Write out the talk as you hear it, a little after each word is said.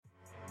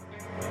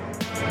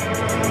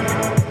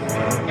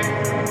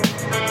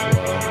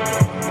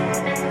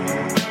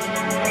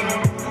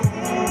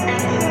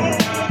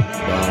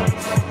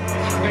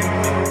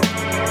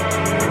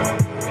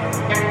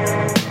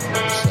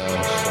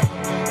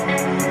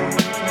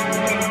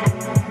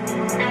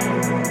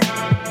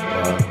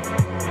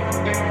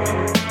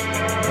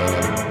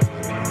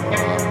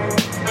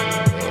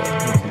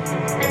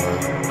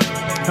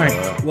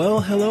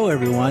Well, hello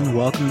everyone.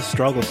 Welcome to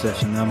Struggle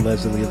Session. I'm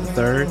Leslie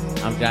III.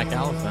 I'm Jack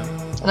Allison.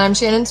 And I'm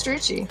Shannon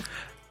Strucci.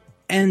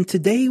 And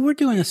today we're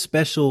doing a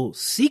special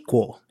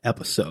sequel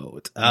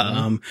episode.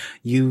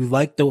 You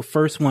liked the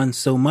first one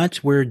so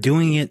much, we're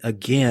doing it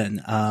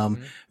again.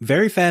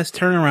 Very fast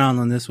turnaround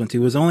on this one too.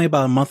 It was only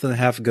about a month and a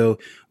half ago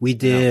we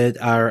did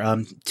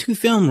our two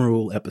film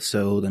rule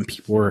episode, and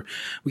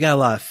we got a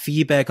lot of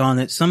feedback on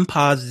it, some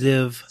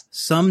positive,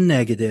 some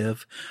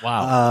negative.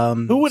 Wow.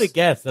 Who would have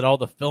guessed that all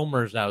the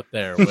filmers out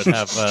there would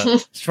have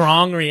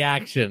strong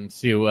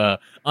reactions to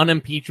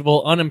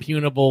unimpeachable,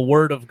 unimpugnable,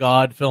 word of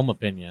God film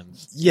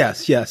opinions?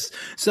 Yes.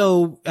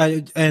 So,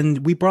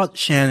 and we brought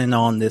Shannon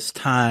on this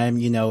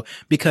time,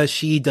 because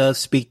she does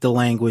speak the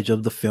language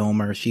of the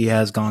filmer. She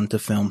has gone to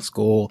film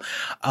school,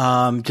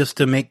 just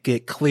to make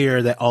it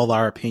clear that all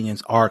our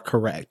opinions are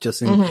correct,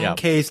 just in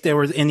case there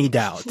was any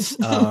doubts,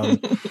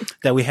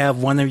 that we have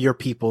one of your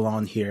people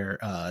on here,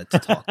 to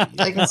talk to you.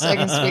 I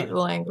can speak the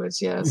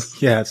language,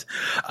 yes. Yes.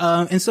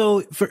 And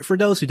so for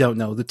those who don't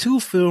know, the two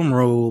film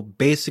rule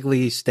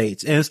basically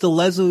states, and it's the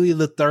Leslie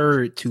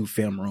III two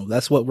film rule.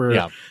 That's what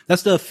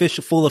that's the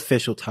full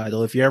official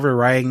title. If you're ever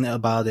writing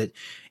about it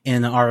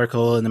in an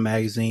article in a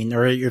magazine,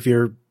 or if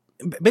you're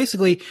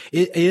basically,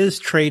 it is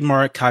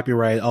trademark,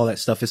 copyright, all that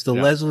stuff. It's the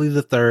Leslie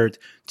III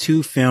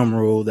two film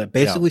rule that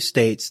basically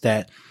states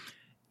that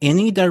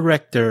any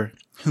director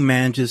who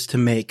manages to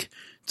make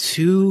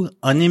two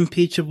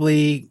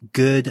unimpeachably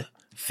good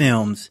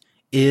films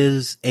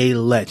is a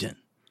legend.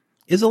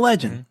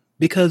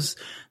 Because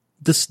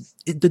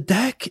the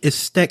deck is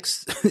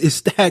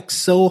stacked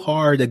so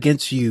hard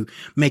against you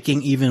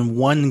making even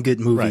one good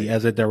movie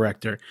as a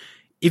director.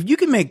 If you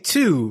can make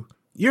two,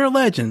 you're a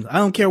legend. I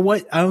don't care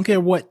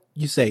what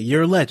you say.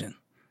 You're a legend.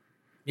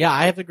 Yeah,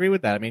 I have to agree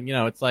with that. I mean,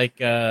 it's like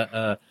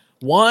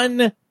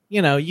one,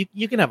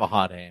 you can have a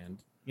hot hand.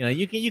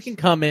 You can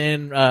come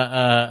in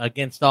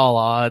against all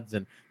odds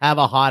and have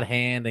a hot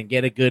hand and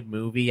get a good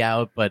movie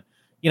out, but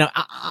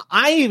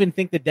I even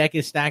think the deck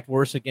is stacked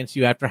worse against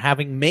you after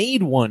having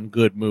made one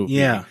good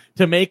movie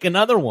to make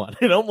another one.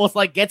 It almost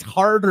like gets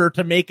harder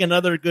to make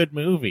another good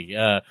movie.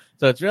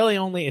 So it's really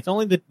only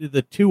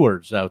the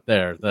tours out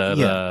there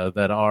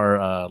that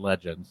are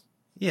legends.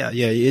 Yeah.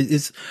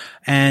 It's,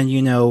 and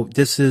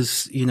this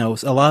is,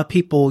 a lot of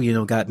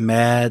people, got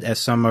mad at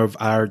some of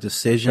our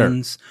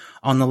decisions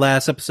on the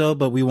last episode,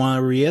 but we want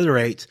to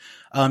reiterate,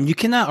 you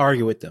cannot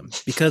argue with them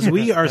because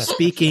we are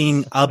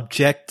speaking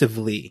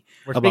objectively.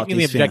 We're speaking in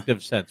the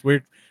objective sense.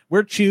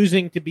 We're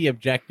choosing to be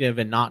objective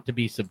and not to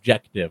be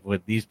subjective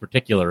with these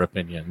particular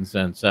opinions.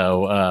 And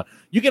so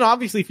you can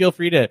obviously feel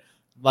free to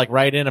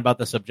write in about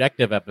the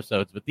subjective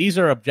episodes, but these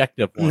are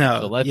objective ones.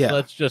 So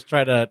let's just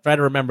try to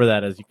remember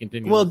that as you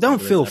continue. Well,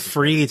 don't feel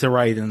free to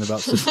write in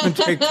about the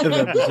subjective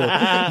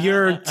episode.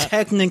 You're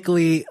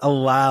technically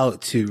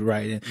allowed to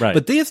write in. Right.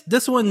 But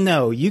this one,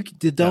 no.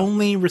 The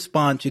only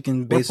response you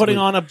can basically... We're putting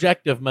on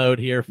objective mode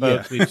here,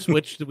 folks. Yeah.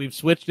 We've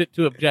switched it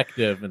to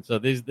objective, and so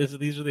these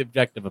are the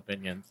objective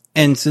opinions.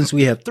 And since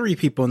we have three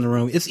people in the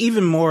room, it's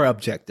even more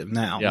objective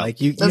now. Yeah.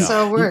 That's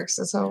how it works.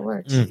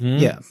 Mm-hmm.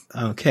 Yeah.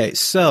 Okay.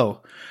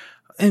 So...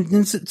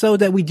 And so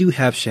that we do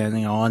have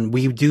Shannon on,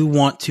 we do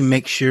want to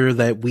make sure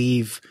that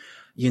we've,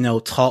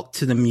 talked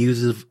to the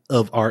muses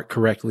of art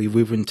correctly.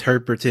 We've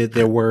interpreted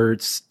their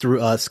words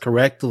through us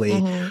correctly.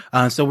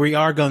 Mm-hmm. So we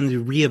are going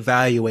to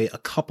reevaluate a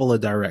couple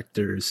of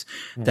directors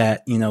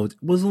that,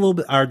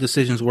 our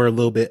decisions were a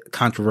little bit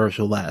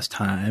controversial last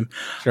time.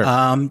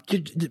 Sure.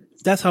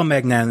 That's how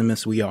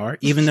magnanimous we are.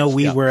 Even though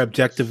we were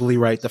objectively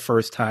right the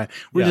first time,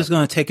 we're just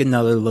going to take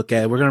another look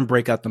at it. We're going to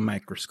break out the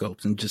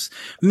microscopes and just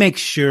make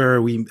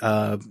sure we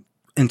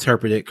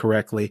interpret it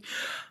correctly.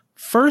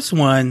 First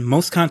one,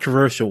 most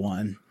controversial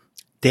one,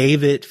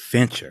 David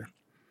Fincher.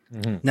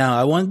 Mm-hmm. Now,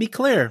 I want to be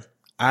clear.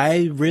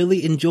 I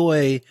really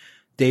enjoy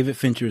David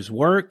Fincher's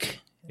work.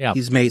 Yeah.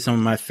 He's made some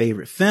of my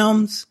favorite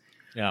films.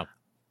 Yeah.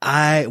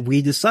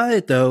 We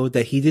decided though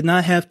that he did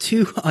not have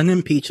two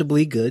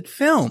unimpeachably good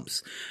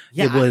films.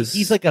 Yeah,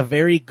 he's like a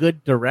very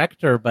good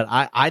director, but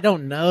I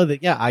don't know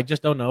that. Yeah, I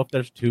just don't know if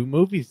there's two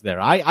movies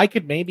there. I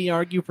could maybe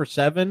argue for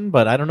 7,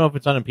 but I don't know if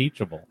it's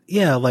unimpeachable.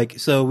 Yeah,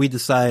 so we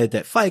decided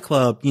that Fight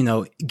Club,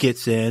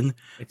 gets in,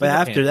 but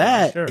after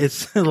that,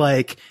 it's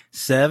like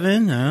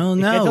 7. I don't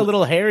know. It gets a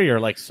little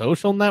hairier, like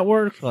Social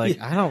Network.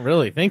 I don't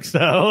really think so.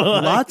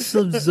 Lots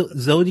of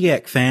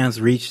Zodiac fans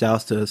reached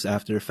out to us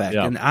after the fact,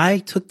 and I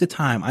took the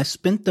time. I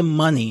spent the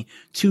money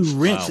to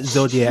rent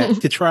Zodiac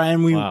to try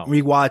and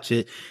rewatch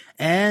it.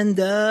 And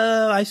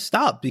I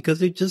stopped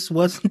because it just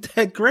wasn't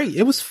that great.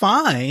 It was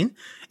fine.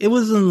 It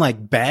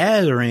wasn't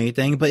bad or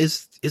anything, but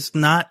it's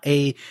not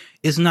nearly,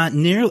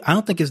 I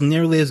don't think it's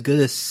nearly as good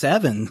as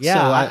 7.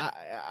 Yeah. So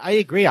I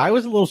agree. I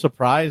was a little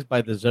surprised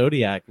by the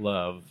Zodiac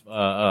love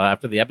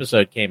after the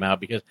episode came out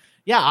because,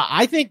 yeah,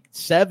 I think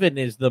Seven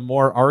is the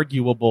more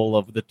arguable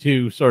of the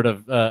two sort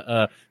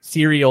of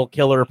serial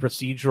killer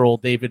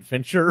procedural David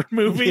Fincher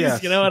movies.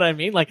 Yes. You know what I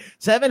mean? Like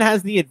Seven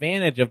has the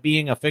advantage of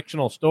being a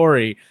fictional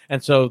story,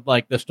 and so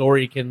like the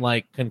story can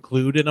like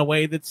conclude in a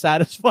way that's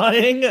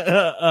satisfying,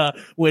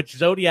 which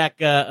Zodiac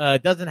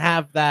doesn't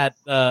have that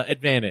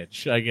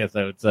advantage. I guess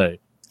I would say.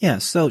 Yeah.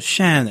 So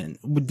Shannon,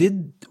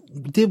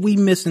 did we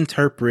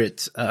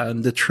misinterpret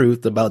the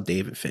truth about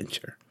David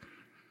Fincher?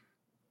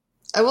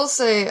 I will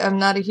say I'm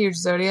not a huge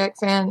Zodiac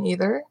fan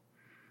either,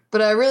 but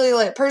I really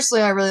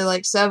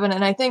like Seven,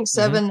 and I think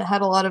Seven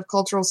had a lot of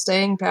cultural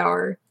staying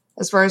power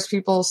as far as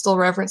people still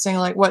referencing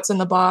like what's in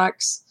the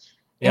box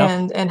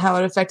and how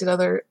it affected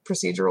other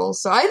procedurals.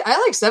 So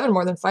I like Seven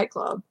more than Fight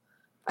Club.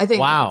 I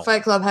think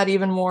Fight Club had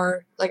even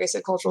more, like I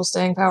said, cultural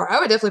staying power. I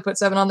would definitely put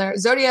Seven on there.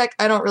 Zodiac,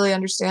 I don't really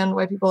understand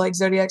why people like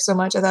Zodiac so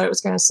much. I thought it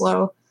was kind of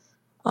slow.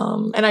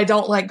 And I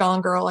don't like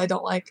Gone Girl. I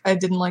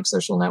didn't like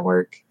Social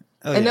Network.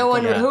 Oh, and no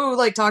one who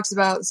like talks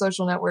about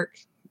Social Network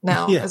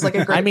now as like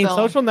a great film.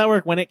 Social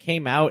Network, when it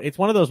came out, it's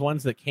one of those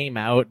ones that came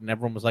out and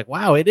everyone was like,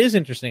 wow, it is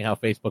interesting how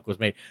Facebook was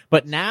made.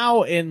 But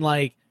now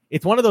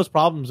it's one of those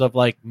problems of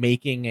like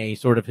making a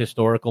sort of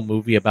historical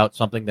movie about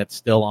something that's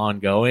still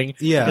ongoing.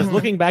 Yeah. Because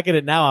looking back at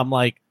it now, I'm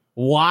like,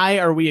 why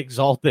are we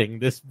exalting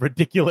this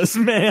ridiculous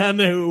man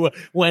who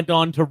went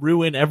on to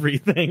ruin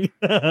everything?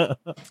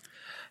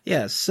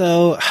 Yeah,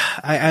 so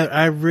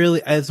I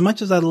really, as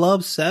much as I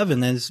love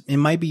Seven, as it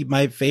might be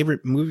my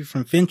favorite movie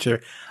from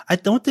Fincher, I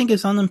don't think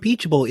it's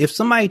unimpeachable. If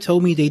somebody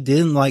told me they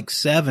didn't like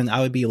Seven,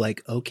 I would be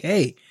like,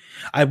 okay.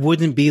 I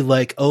wouldn't be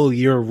like, oh,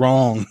 you're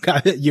wrong.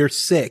 You're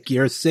sick.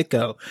 You're a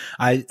sicko.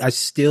 I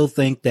still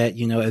think that,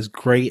 you know, as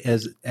great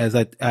as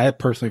I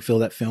personally feel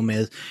that film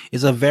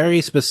is a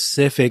very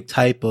specific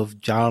type of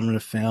genre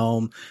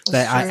film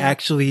that I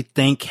actually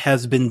think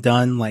has been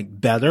done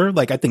like better.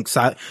 Like I think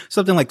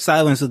something like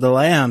Silence of the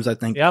Lambs, I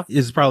think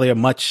is probably a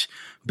much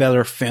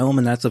better film,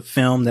 and that's a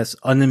film that's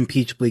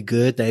unimpeachably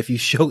good, that if you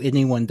show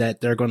anyone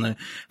that, they're going to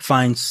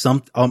find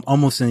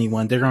almost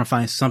anyone, they're going to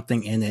find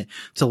something in it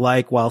to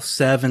like, while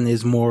Seven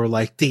is more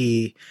like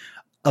a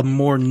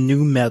more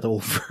new metal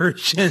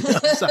version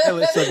of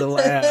Silence of the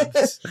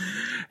Lambs.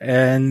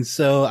 And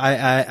so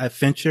I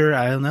Fincher,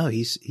 I don't know,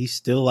 he's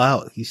still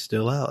out. He's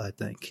still out, I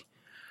think.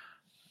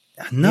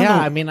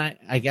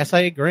 I guess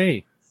I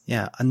agree.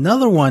 Yeah.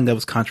 Another one that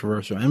was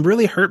controversial and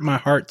really hurt my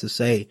heart to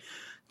say,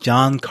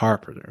 John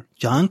Carpenter,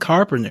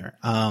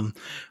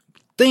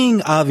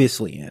 thing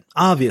obviously in,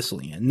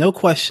 no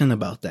question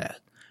about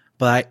that.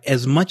 But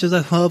as much as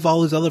I love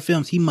all his other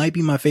films, he might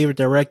be my favorite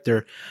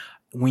director.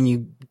 When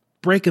you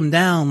break him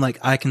down, like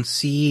I can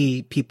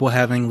see people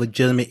having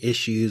legitimate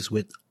issues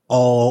with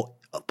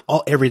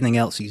everything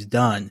else he's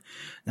done.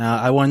 Now,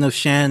 I want to know,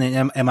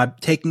 Shannon, am I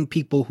taking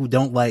people who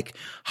don't like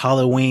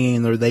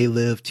Halloween or They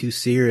Live too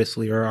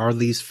seriously, or are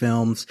these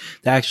films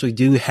that actually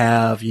do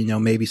have, you know,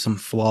 maybe some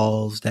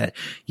flaws that,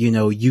 you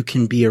know, you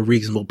can be a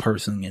reasonable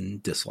person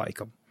and dislike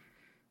them?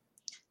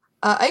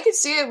 I could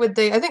see it with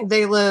I think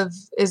They Live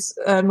is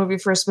a movie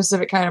for a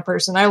specific kind of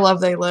person. I love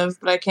They Live,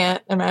 but I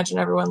can't imagine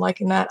everyone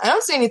liking that. I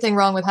don't see anything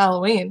wrong with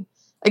Halloween.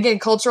 Again,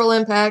 cultural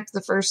impact,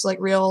 the first like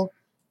real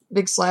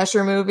big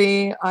slasher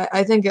movie.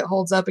 I think it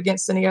holds up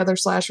against any other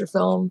slasher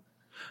film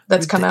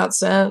that's come out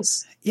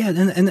since.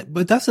 Yeah,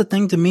 but that's the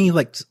thing to me,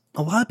 like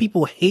a lot of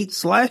people hate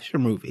slasher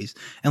movies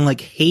and like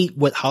hate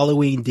what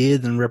Halloween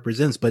did and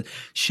represents, but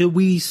should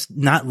we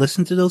not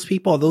listen to those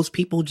people? Are those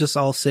people just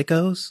all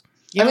sickos?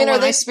 Are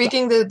they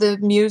speaking the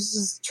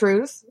muse's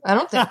truth? I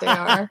don't think they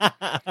are.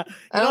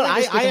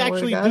 I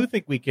actually do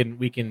think we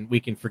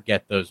can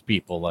forget those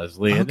people,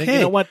 Leslie. Okay. And you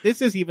know what?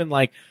 This is even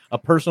like a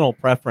personal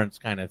preference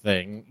kind of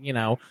thing. You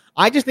know,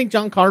 I just think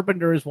John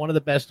Carpenter is one of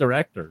the best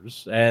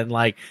directors, and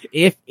like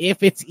if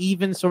it's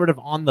even sort of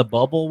on the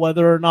bubble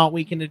whether or not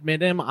we can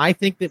admit him, I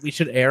think that we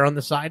should err on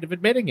the side of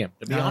admitting him.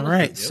 To be honest, all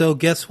right. So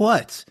guess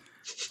what?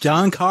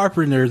 John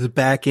Carpenter's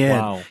back in.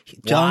 Wow.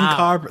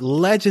 Carpenter,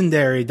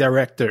 legendary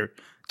director.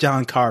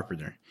 John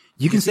Carpenter.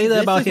 You can say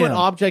that about him. This is what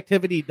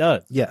objectivity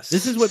does. Yes.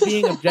 This is what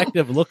being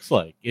objective looks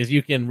like, is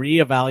you can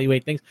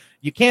reevaluate things.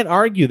 You can't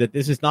argue that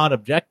this is not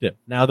objective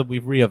now that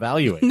we've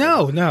reevaluated.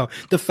 No.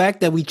 The fact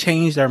that we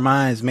changed our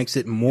minds makes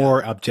it more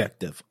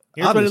objective.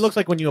 Here's what it looks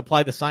like when you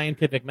apply the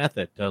scientific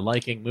method to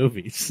liking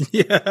movies.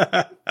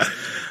 Yeah.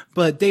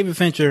 But David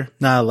Fincher,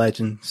 not a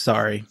legend.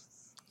 Sorry.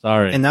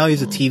 And now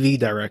he's a TV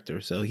director,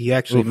 so he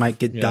actually might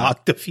get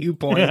docked a few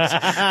points.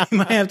 He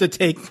might have to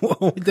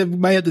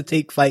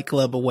take Fight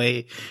Club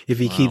away if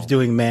he keeps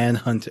doing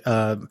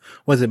Mindhunter?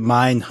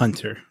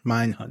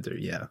 Mindhunter,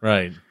 yeah.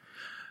 Right.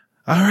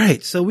 All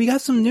right, so we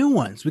got some new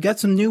ones. On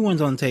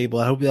the table.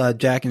 I hope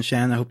Jack and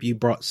Shannon, I hope you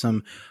brought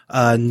some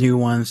new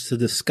ones to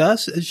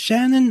discuss.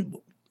 Shannon,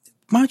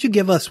 why don't you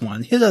give us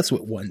one? Hit us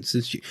with one,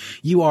 since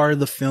you are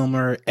the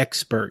filmer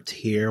expert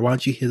here. Why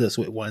don't you hit us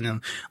with one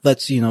and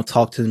let's,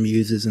 talk to the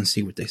muses and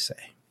see what they say.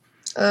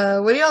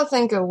 What do y'all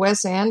think of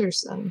Wes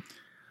Anderson?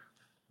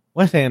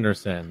 Wes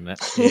Anderson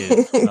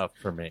is tough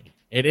for me.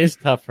 It is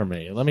tough for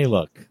me. Let me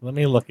look. Let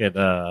me look at.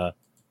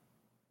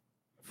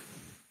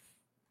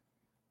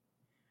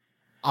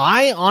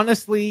 I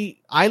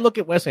look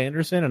at Wes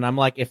Anderson and I'm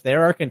like, if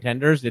there are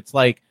contenders, it's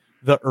like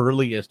the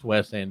earliest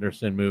Wes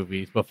Anderson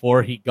movies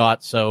before he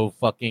got so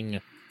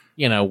fucking,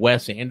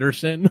 Wes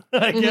Anderson,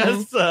 I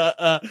guess.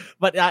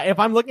 But if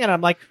I'm looking at it,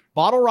 I'm like,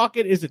 Bottle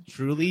Rocket is a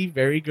truly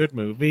very good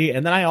movie.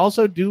 And then I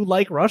also do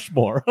like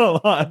Rushmore a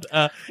lot.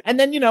 And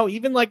then,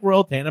 even like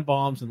Royal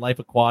Tenenbaums and Life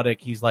Aquatic,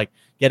 he's like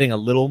getting a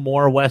little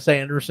more Wes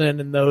Anderson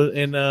in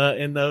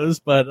those.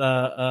 But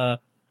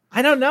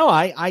I don't know.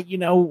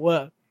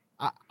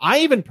 I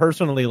even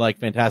personally like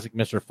Fantastic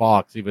Mr.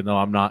 Fox, even though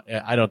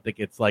I don't think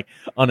it's like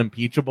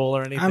unimpeachable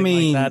or anything. I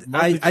mean, like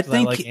that. I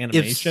think like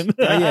animation.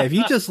 If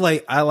you just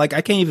I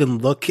can't even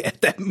look at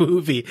that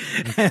movie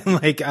and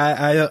like,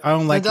 I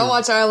don't like. Don't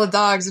watch Isle of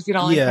Dogs if you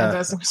don't like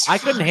Fantastic Mr. Fox. I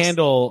couldn't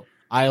handle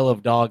Isle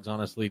of Dogs,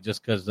 honestly,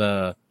 just because,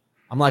 I'm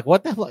like,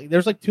 what the hell?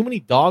 There's like too many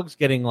dogs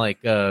getting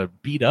like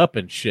beat up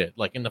and shit.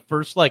 Like in the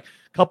first like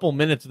couple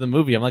minutes of the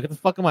movie, I'm like, what the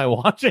fuck am I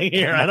watching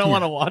here? I don't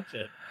want to watch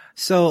it.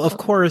 So, of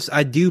course,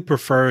 I do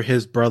prefer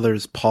his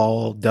brothers,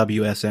 Paul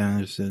W.S.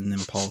 Anderson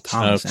and Paul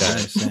Thomas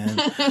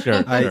Anderson.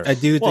 Sure. I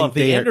do think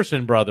the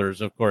Anderson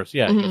brothers, of course.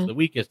 Yeah, he's the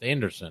weakest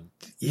Anderson.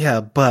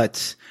 Yeah,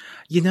 but,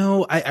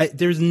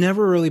 there's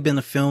never really been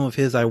a film of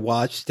his I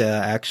watched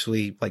that I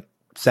actually, like,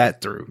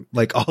 sat through,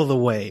 like, all the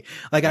way.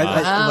 Like,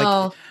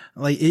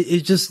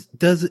 it just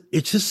does,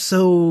 it's just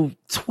so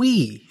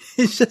twee.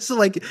 It's just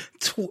like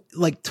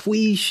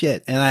twee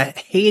shit. And I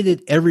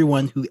hated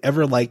everyone who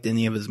ever liked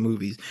any of his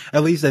movies.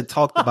 At least I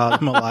talked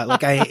about him a lot.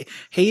 Like, I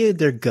hated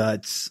their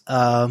guts.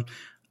 I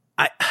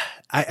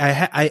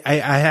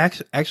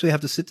actually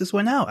have to sit this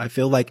one out. I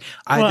feel like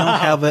I don't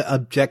have an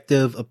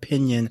objective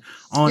opinion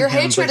on your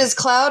him, hatred is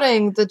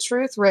clouding the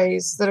truth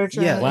rays that are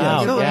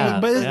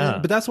trying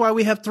but that's why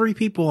we have three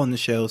people on the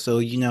show. So,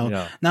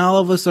 not all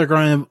of us are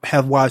going to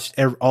have watched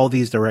all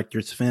these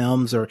directors'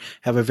 films or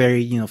have a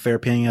very, fair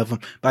opinion of them.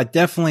 But I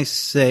definitely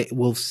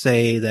will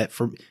say that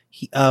for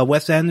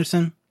Wes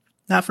Anderson,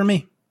 not for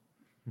me.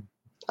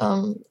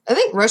 I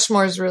think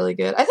Rushmore is really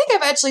good. I think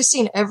I've actually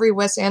seen every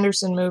Wes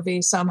Anderson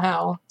movie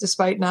somehow,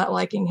 despite not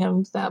liking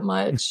him that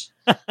much.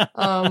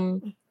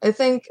 I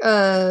think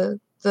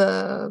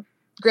the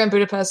Grand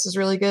Budapest is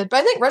really good, but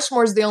I think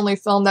Rushmore is the only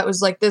film that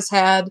was like this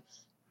had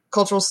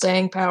cultural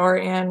staying power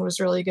and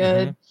was really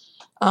good.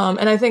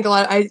 And I think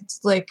what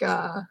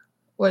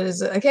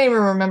is it? I can't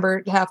even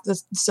remember half the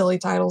silly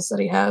titles that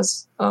he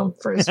has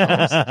for his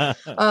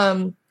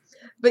films.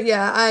 But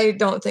yeah, I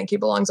don't think he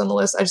belongs on the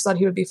list. I just thought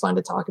he would be fun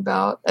to talk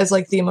about as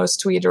like the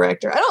most twee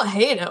director. I don't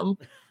hate him,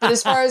 but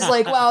as far as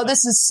like, wow,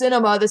 this is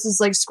cinema. This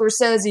is like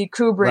Scorsese,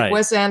 Kubrick,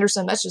 Wes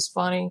Anderson. That's just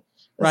funny.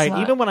 That's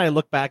Even when I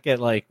look back at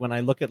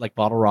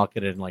Bottle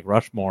Rocket and like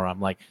Rushmore, I'm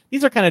like,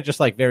 these are kind of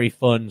just like very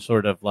fun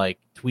sort of like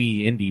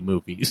twee indie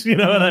movies. You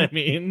know what I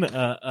mean?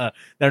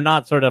 They're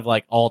not sort of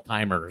like all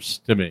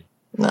timers to me.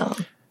 No.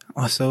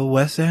 Also,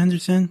 Wes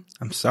Anderson,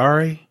 I'm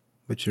sorry,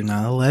 but you're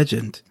not a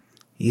legend.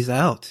 He's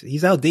out.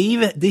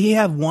 Did he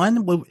have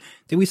one?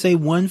 Did we say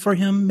one for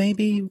him?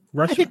 Maybe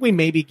Rushmore? I think we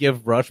maybe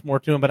give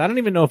Rushmore to him, but I don't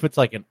even know if it's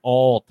like an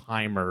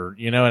all-timer.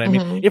 You know what I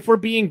mean? If we're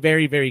being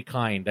very, very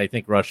kind, I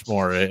think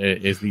Rushmore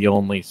is the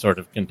only sort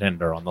of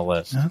contender on the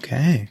list.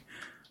 Okay.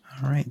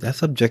 All right.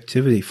 That's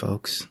objectivity,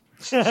 folks.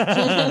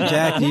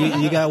 Jack,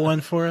 you got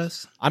one for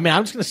us? I mean,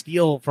 I'm just going to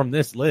steal from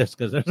this list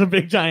because there's a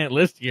big, giant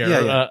list here.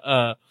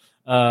 Yeah.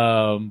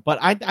 But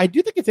I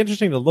do think it's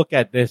interesting to look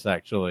at this,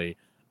 actually.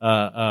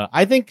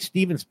 I think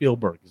Steven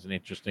Spielberg is an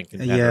interesting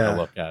contender to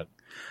look at.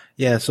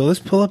 Yeah, so let's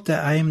pull up the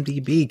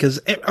IMDb because,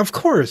 of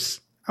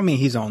course, I mean,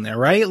 he's on there,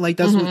 right? Like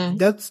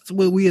that's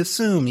what we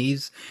assume.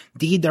 He's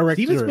the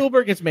director. Steven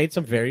Spielberg has made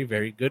some very,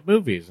 very good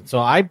movies, and so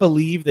I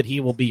believe that he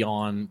will be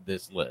on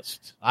this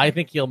list. I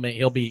think he'll make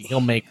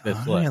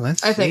this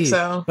list. I think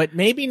so, but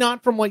maybe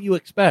not from what you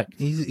expect.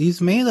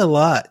 He's made a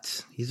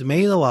lot.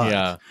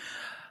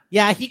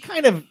 Yeah. He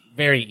kind of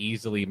very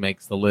easily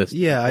makes the list.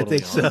 Yeah, I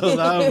think so.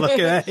 I'm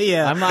looking at it.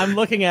 Yeah, I'm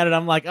looking at it.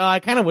 I'm like, oh,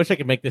 I kind of wish I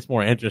could make this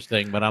more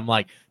interesting, but I'm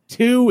like,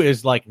 2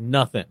 is like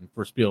nothing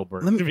for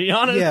Spielberg. To be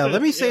honest,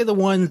 let me say the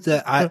ones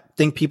that I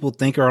think people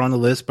think are on the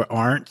list but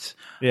aren't.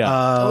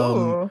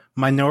 Yeah,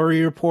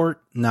 Minority Report,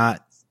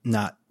 not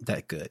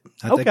that good.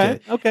 Okay,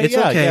 it's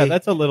okay. Yeah,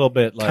 that's a little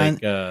bit like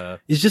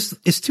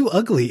it's too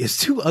ugly. It's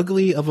too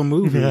ugly of a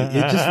movie.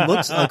 It just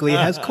looks ugly. It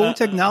has cool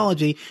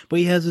technology, but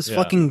he has this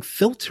fucking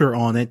filter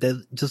on it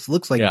that just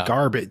looks like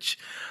garbage.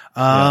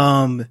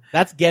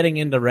 That's getting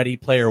into Ready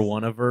Player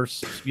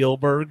One-averse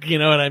Spielberg, you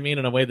know what I mean,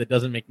 in a way that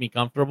doesn't make me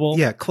comfortable.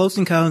 Yeah, Close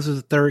Encounters of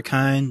the Third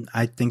Kind,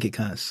 I think it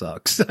kind of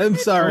sucks. I'm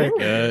sorry.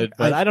 Good,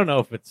 but I don't know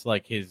if it's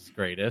like his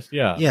greatest.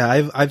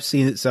 Yeah, I've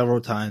seen it several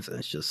times, and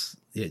it's just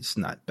it's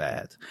not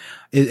bad.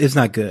 It's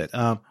not good.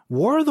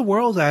 War of the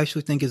Worlds, I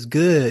actually think is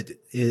good.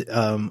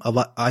 A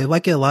lot. I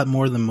like it a lot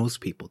more than most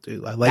people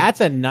do. I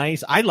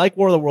like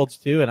War of the Worlds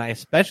too, and I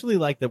especially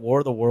like that War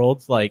of the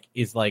Worlds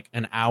is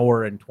an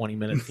hour and 20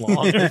 minutes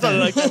long or something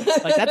like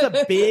that. Like that's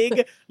a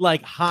big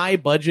high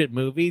budget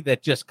movie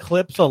that just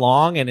clips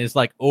along and is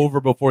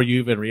over before you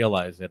even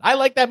realize it. I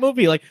like that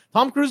movie. Like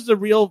Tom Cruise is a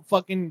real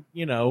fucking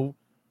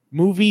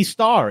movie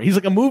star. He's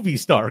a movie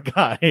star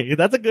guy.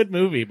 That's a good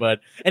movie, and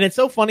it's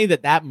so funny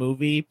that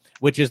movie,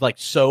 which is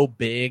so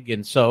big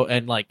and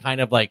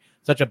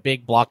such a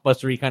big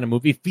blockbustery kind of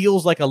movie,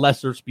 feels like a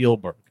lesser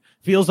Spielberg.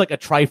 Feels like a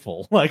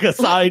trifle, like a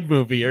side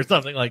movie or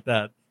something like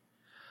that.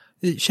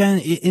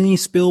 Shannon, any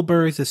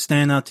Spielbergs that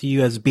stand out to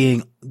you as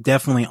being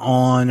definitely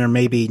on or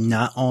maybe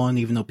not on,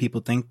 even though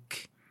people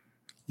think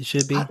it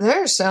should be?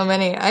 There are so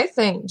many. I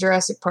think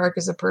Jurassic Park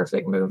is a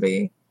perfect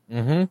movie.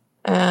 Mm-hmm.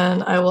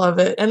 And I love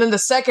it. And then the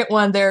second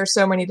one, there are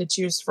so many to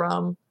choose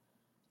from.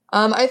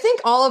 I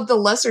think all of the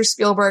lesser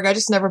Spielberg, I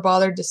just never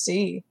bothered to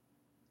see.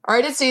 Or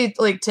I did see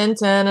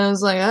Tintin, and I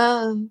was like,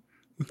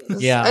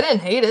 yeah, I didn't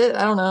hate it.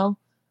 I don't know.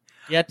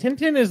 Yeah,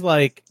 Tintin is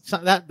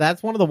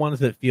that's one of the ones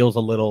that feels a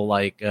little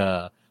like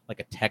a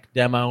tech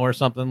demo or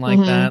something like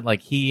that.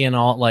 Like he and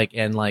all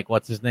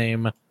what's his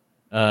name?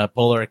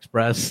 Polar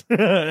Express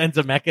and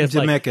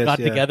Zemeckis got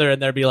together, and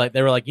they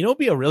were like, it'd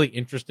be a really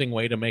interesting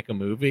way to make a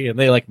movie, and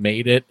they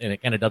made it, and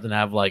it kind of doesn't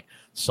have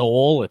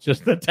soul. It's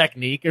just the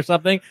technique or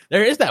something.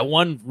 There is that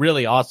one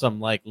really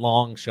awesome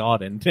long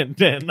shot in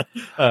Tintin,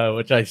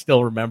 which I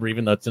still remember,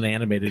 even though it's an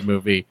animated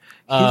movie.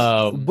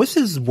 What's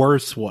his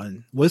worst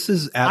one? What's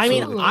his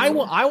absolute? I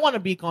mean, I want to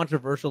be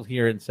controversial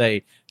here and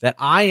say that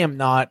I am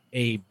not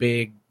a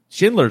big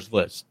Schindler's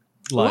List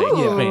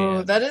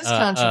fan. That is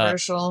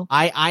controversial.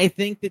 I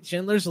think that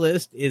Schindler's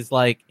List is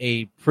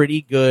a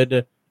pretty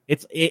good.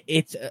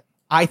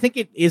 I think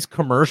it is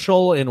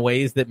commercial in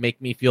ways that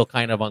make me feel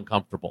kind of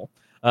uncomfortable.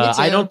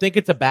 I don't think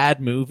it's a bad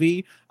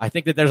movie. I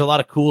think that there's a lot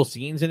of cool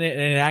scenes in it,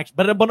 and it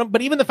actually,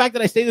 but even the fact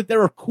that I say that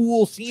there are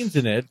cool scenes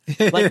in it,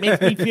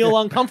 makes me feel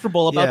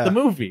uncomfortable about the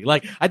movie.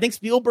 I think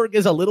Spielberg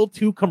is a little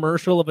too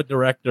commercial of a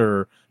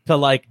director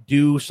to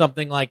do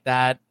something like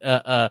that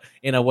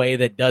in a way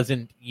that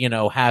doesn't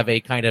have a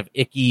kind of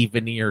icky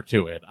veneer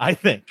to it. I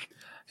think.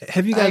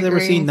 Have you guys ever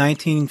seen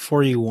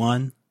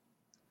 1941?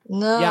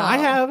 No. Yeah, I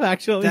have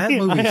actually. That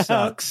movie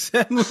sucks.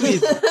 That movie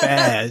is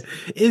bad.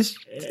 It's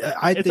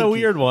a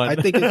weird one. I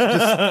think it's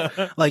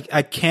just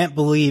I can't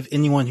believe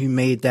anyone who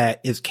made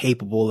that is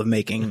capable of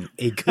making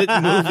a good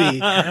movie.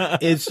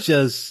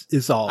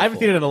 It's awful. I haven't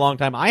seen it in a long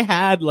time. I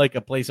had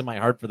a place in my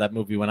heart for that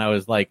movie when I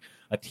was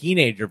a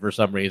teenager for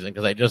some reason,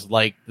 because I just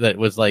liked that it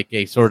was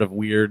a sort of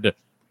weird,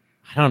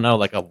 I don't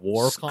know, a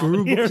war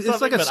comedy or something.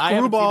 It's like a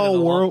screwball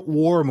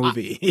war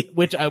movie,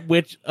 which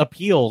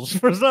appeals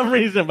for some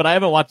reason, but I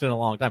haven't watched it in a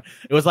long time.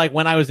 It was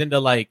when I was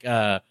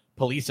into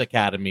Police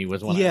Academy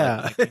was when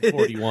I was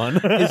 41.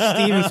 It's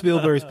Steven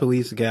Spielberg's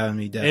Police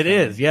Academy. Definitely. It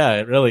is, yeah,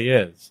 it really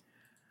is.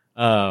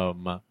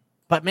 But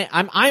man,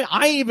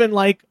 I even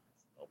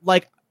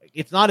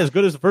it's not as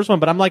good as the first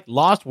one, but I'm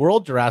Lost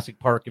World Jurassic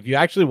Park. If you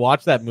actually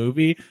watch that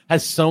movie,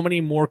 has so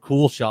many more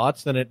cool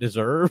shots than it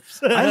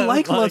deserves. I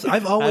like Lost.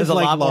 I've always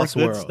liked Lost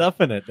World.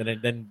 Stuff in it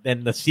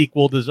than the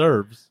sequel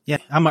deserves. Yeah,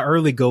 I'm an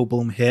early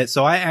Goldblum hit,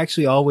 so I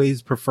actually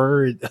always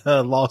preferred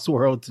Lost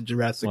World to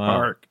Jurassic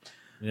Park.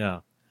 Yeah.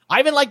 I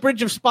even like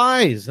Bridge of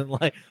Spies, and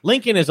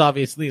Lincoln is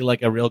obviously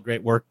a real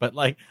great work, but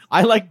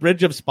I like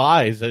Bridge of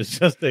Spies as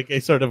just a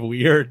sort of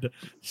weird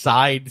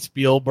side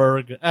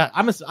Spielberg.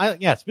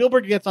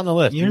 Spielberg gets on the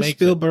list. You're a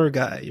Spielberg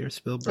guy. You're a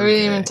Spielberg. We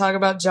didn't even talk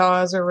about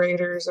Jaws or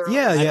Raiders or we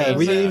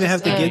didn't even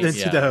have to get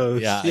into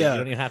those. Yeah, you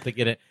don't even have to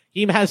get it.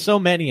 He has so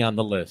many on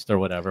the list or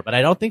whatever, but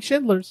I don't think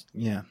Schindler's.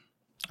 Yeah.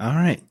 All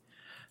right.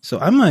 So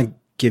I'm gonna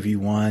give you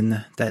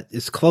one that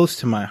is close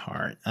to my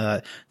heart.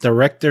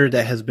 Director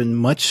that has been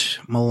much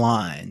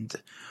maligned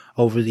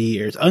over the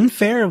years,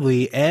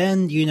 unfairly,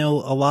 and a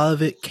lot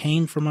of it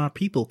came from our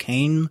people,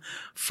 came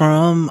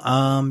from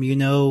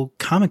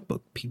comic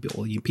book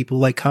people. People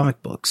like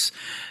comic books,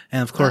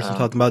 and of course I'm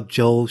talking about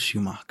Joel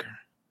Schumacher.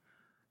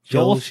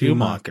 Joel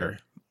Schumacher,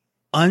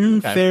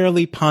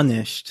 unfairly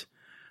punished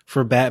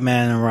for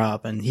Batman and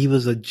Robin. He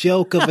was a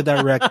joke of a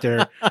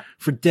director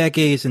for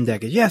decades and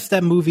decades. Yes,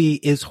 that movie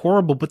is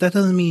horrible, but that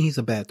doesn't mean he's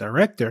a bad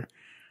director.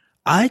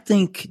 I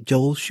think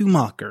Joel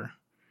Schumacher,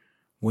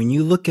 when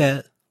you look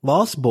at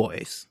Lost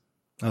Boys,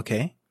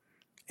 okay,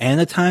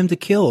 and A Time to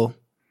Kill,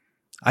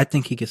 I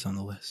think he gets on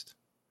the list.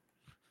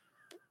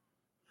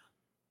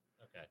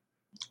 Okay.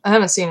 I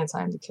haven't seen A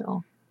Time to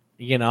Kill.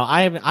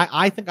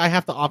 I think I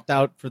have to opt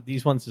out for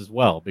these ones as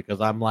well, because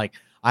I'm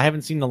I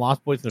haven't seen The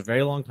Lost Boys in a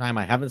very long time.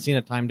 I haven't seen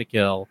A Time to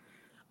Kill.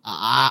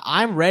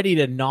 I'm ready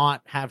to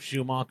not have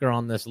Schumacher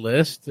on this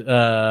list.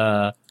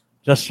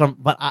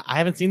 but I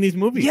haven't seen these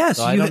movies. Yes,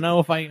 so I don't know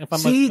if I'm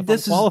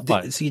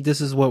qualified.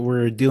 This is what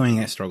we're doing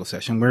at Struggle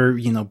Session.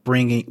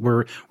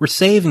 We're, we're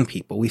saving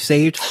people. We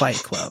saved Fight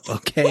Club.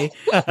 Okay.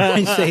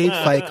 We saved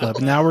Fight Club.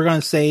 Now we're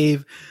going to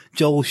save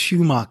Joel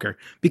Schumacher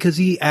because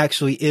he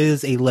actually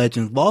is a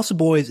legend. Lost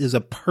Boys is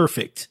a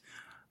perfect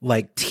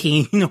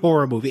teen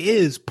horror movie. It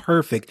is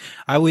perfect.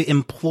 I would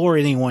implore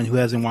anyone who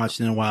hasn't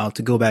watched it in a while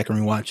to go back and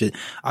rewatch it.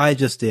 I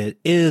just did.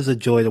 It is a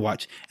joy to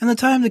watch. And The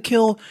Time to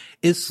Kill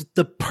is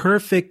the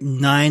perfect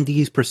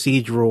 90s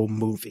procedural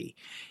movie.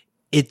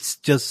 It's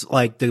just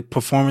the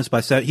performance by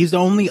Sam. He's the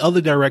only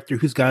other director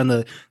who's gotten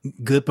a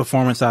good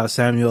performance out of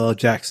Samuel L.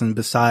 Jackson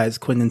besides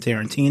Quentin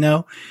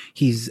Tarantino.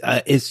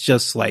 It's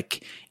just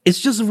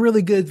a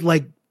really good,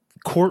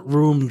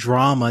 courtroom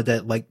drama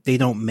that they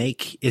don't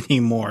make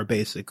anymore.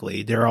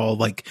 Basically, they're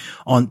all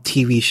on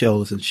TV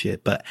shows and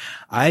shit. But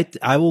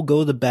I will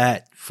go to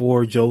bat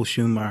for Joel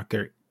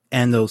Schumacher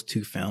and those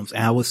two films.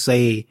 And I would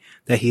say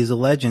that he's a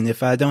legend.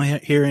 If I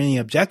don't hear any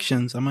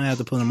objections, I'm gonna have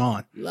to put him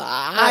on.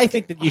 I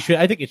think that you should.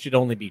 I think it should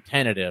only be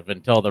tentative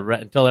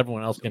until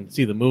everyone else can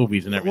see the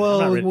movies and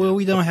everything. Well,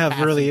 we don't have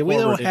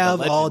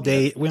all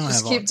day. We don't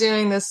just have keep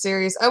doing this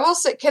series. I will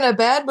say, can a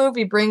bad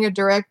movie bring a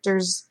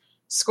director's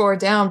score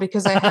down?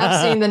 Because I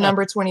have seen the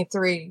number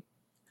 23,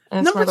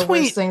 and it's one of the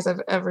worst things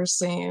I've ever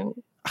seen.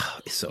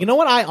 You know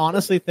what I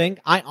honestly think?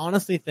 I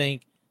honestly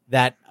think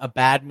that a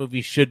bad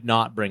movie should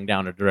not bring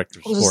down a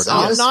director's score.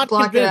 I'm not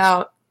block it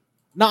out.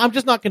 No, I'm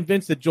just not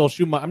convinced that Joel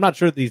Schumacher. I'm not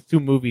sure these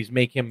two movies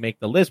make him make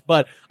the list,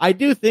 but I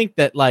do think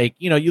that,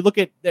 you look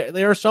at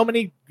there are so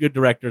many good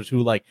directors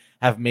who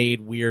have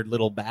made weird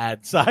little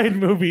bad side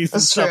movies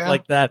and stuff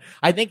like that.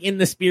 I think in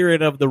the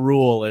spirit of the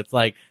rule, it's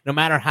no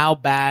matter how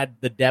bad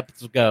the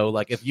depths go,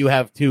 if you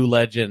have two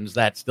legends,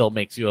 that still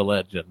makes you a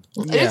legend.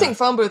 I do think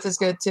Phone Booth is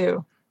good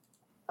too.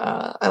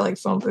 I like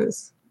Phone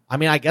Booth. I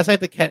mean, I guess I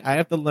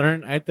have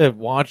to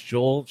watch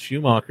Joel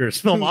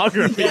Schumacher's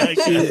filmography. I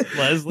guess,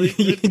 Leslie.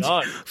 Good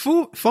God.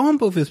 Phone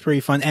Booth is pretty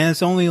fun, and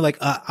it's only an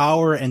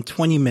hour and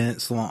 20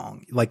 minutes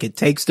long. It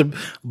takes the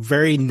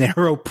very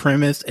narrow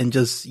premise and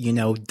just,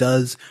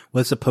 does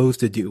what it's supposed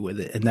to do with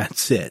it, and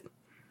that's it.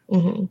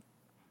 Mm-hmm.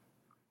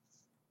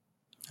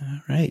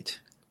 All right.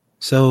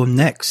 So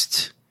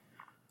next,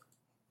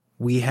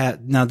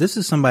 now this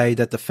is somebody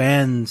that the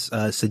fans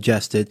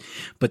suggested,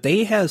 but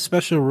they had a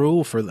special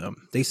rule for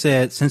them. They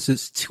said since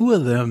it's two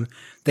of them,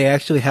 they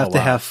actually have to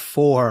have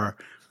 4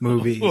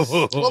 movies.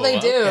 Well, they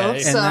do.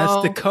 Okay. And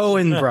that's the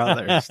Coen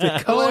brothers.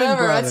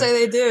 Whatever, I'd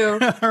say they do.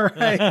 All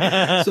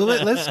right. So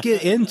let's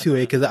get into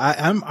it, because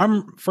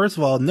I'm first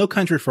of all, No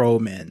Country for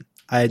Old Men.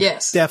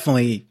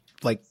 Definitely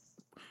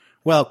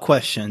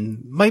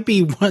question might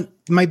be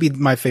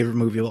my favorite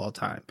movie of all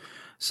time.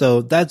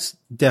 So that's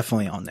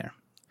definitely on there.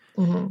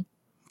 Mm-hmm.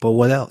 But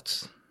what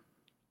else?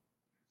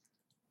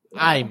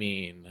 I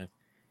mean,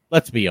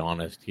 let's be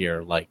honest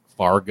here.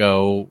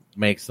 Fargo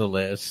makes the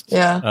list.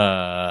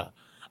 Yeah.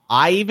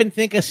 I even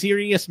think A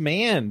Serious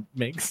Man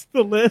makes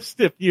the list.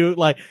 If you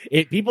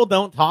people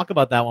don't talk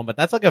about that one, but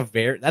that's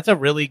that's a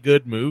really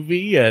good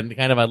movie and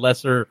kind of a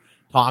lesser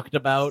talked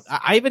about.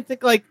 I even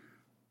think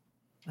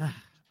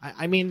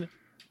I mean,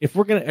 if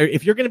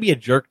you're gonna be a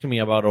jerk to me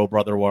about Oh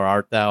Brother Where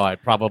Art Thou,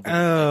 I'd probably.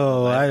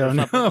 Oh, I don't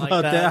know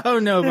about that. I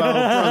don't know about Oh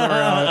Brother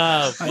Where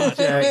Art Thou.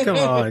 Jack,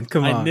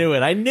 come on. I knew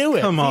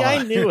it. Come on.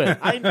 I knew it.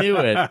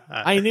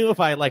 I knew if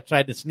I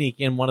tried to sneak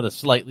in one of the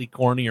slightly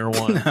cornier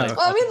ones. No. Well,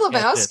 I mean,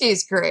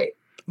 Lebowski's great.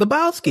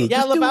 Lebowski.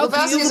 Yeah,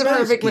 Lebowski's a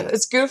perfect.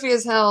 It's goofy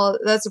as hell.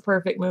 That's a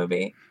perfect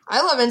movie.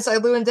 I love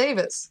Inside Llewyn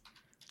Davis.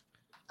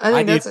 I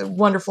think that's a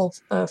wonderful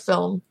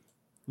film.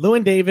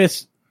 Llewyn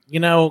Davis,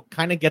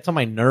 kind of gets on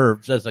my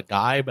nerves as a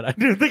guy, but I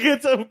do think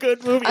it's a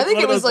good movie. I think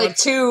it was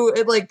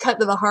it cut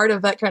to the heart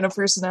of that kind of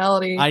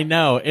personality. I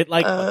know it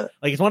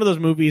it's one of those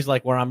movies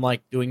where I'm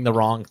doing the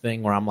wrong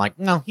thing, where I'm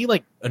no, he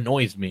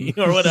annoys me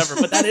or whatever.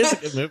 But that is a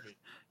good movie.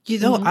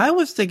 I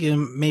was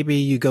thinking maybe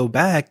you go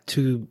back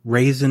to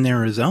Raising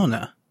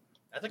Arizona.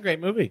 That's a great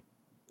movie.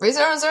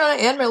 Raising Arizona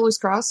and Miller's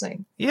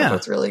Crossing. Yeah,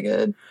 it's really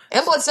good.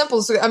 And Blood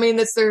Simple. I mean,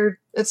 it's a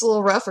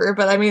little rougher,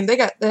 but I mean, they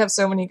have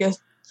so many good.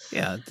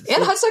 Yeah, and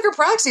Hudsucker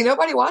Proxy.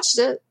 Nobody watched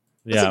it.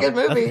 It's a good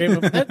movie.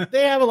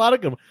 They have a lot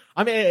of good.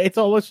 I mean, it's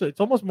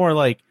almost more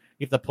you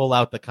have to pull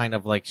out the kind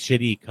of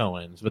shitty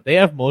Coens, but they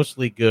have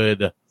mostly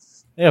good.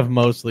 They have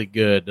mostly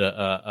good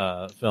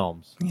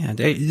films. Yeah,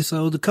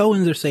 so the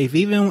Coens are safe.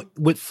 Even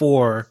with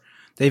 4,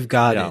 they've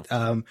got it.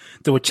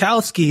 The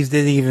Wachowskis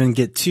didn't even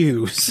get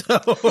 2, so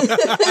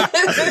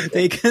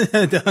they could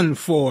have done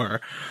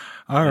 4.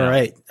 All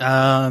right.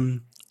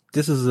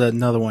 This is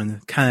another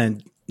one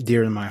kind of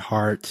dear to my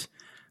heart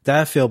that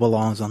I feel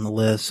belongs on the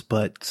list,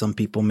 but some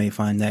people may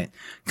find that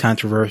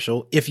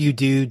controversial. If you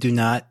do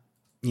not,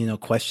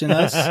 question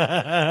us.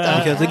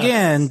 Because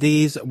again,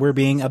 we're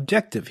being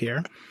objective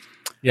here.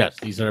 Yes,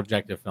 these are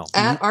objective films.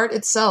 At art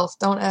itself,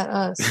 don't at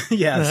us.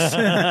 Yes.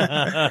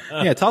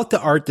 Yeah, talk to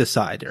Art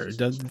Decider.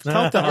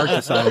 Talk to Art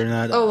Decider,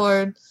 not us. Oh,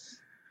 Lord.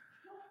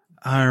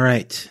 All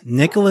right.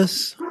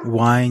 Nicholas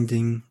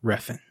Winding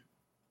Refn.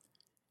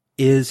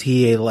 Is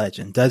he a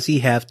legend? Does he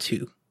have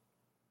 2?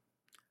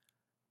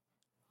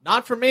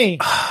 Not for me.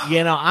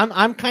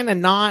 I'm kind of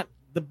not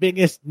the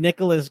biggest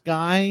Nicholas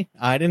guy.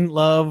 I don't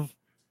love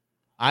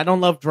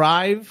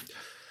Drive.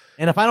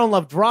 And if I don't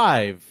love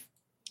Drive,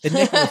 then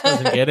Nicholas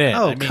doesn't get in.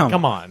 Oh,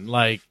 come on.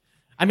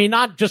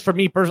 Not just for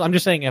me personally. I'm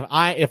just saying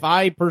if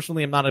I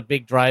personally am not a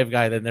big Drive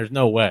guy, then there's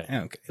no way.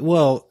 Okay.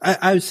 Well,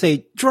 I would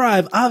say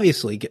Drive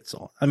obviously gets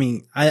on. I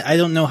mean, I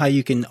don't know how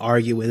you can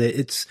argue with it.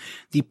 It's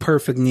the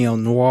perfect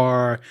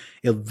neo-noir.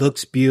 It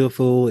looks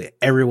beautiful.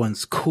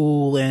 Everyone's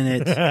cool in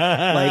it.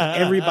 Like,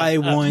 everybody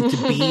wanted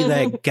to be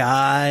that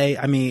guy.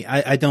 I mean,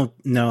 I don't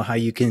know how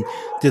you can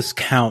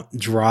discount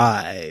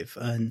Drive.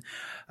 And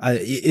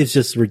it's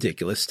just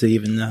ridiculous to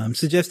even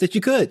suggest that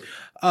you could.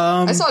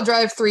 I saw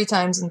Drive 3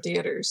 times in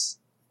theaters.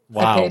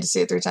 Wow. I paid to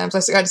see it 3 times.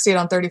 I got to see it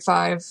on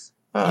 35.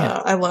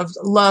 I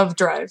loved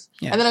Drive.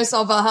 Yeah. And then I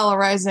saw Valhalla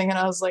Rising, and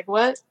I was like,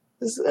 "What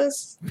is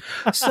this?"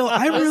 So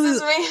I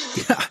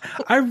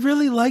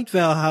really liked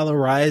Valhalla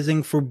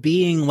Rising for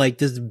being like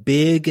this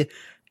big,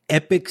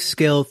 epic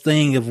scale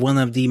thing of one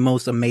of the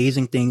most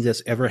amazing things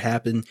that's ever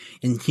happened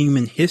in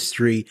human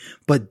history,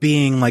 but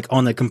being like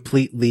on a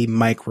completely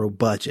micro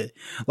budget.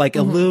 Like,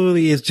 it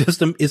literally is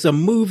just it's a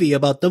movie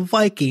about the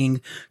Viking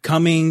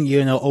coming,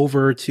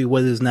 over to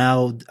what is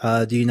now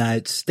the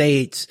United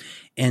States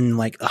in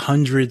like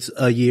hundreds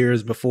of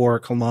years before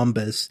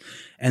Columbus,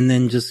 and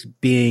then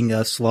just being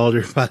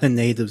slaughtered by the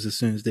natives as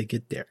soon as they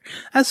get there.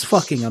 That's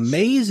fucking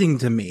amazing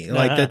to me.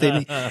 Like, that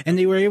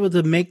they were able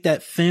to make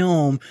that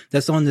film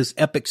that's on this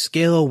epic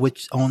scale,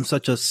 which on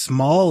such a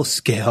small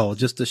scale,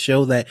 just to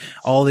show that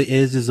all it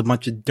is a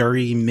bunch of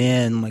dirty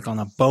men like on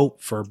a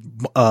boat for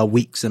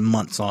weeks and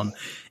months on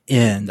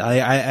end.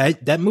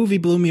 That movie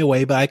blew me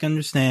away, but I can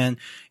understand,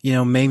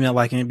 maybe not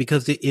liking it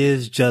because it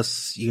is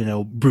just,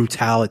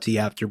 brutality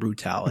after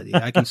brutality.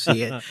 I can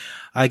see it.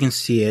 I can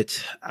see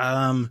it.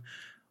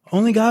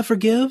 Only God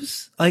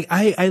Forgives. Like,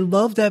 I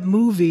love that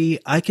movie.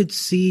 I could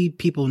see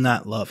people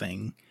not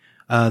loving,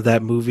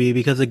 that movie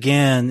because,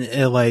 again,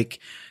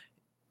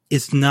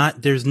 it's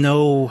not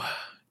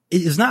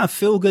a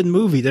feel good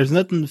movie. There's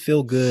nothing to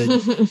feel good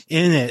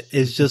in it.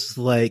 It's just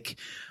like,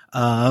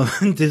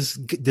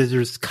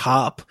 there's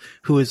cop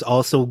who is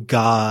also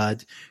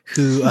God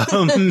who,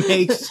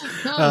 makes,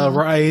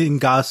 Ryan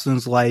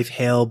Gosling's life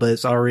hell, but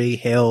it's already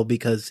hell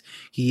because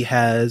he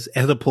has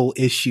Oedipal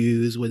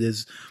issues with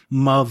his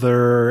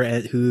mother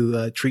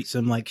who treats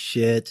him like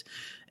shit.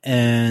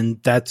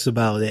 And that's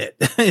about it.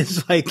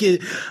 It's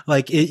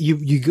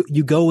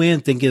you go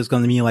in thinking it's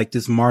going to be like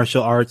this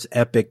martial arts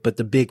epic, but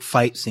the big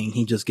fight scene,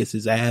 he just gets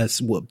his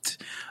ass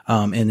whooped.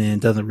 And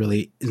then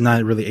is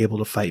not really able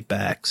to fight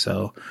back.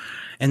 So,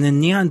 and then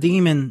Neon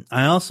Demon,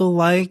 I also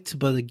liked,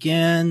 but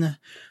again,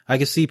 I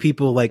can see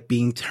people like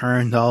being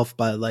turned off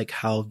by like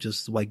how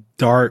just like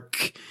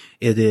dark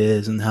it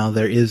is and how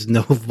there is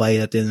no light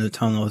at the end of the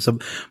tunnel. It's a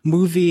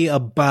movie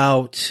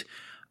about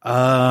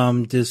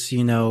this,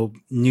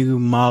 new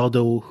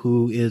model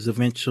who is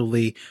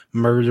eventually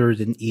murdered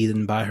and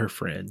eaten by her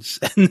friends.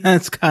 And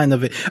that's kind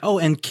of it. Oh,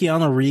 and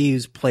Keanu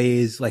Reeves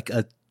plays like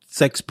a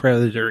sex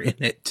predator in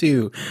it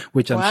too,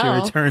 which I'm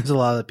sure turns a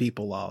lot of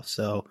people off.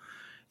 So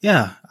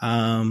yeah,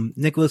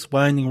 Nicholas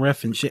Winding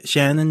Refn.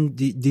 Shannon,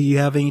 do you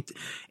have any,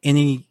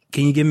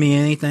 can you give me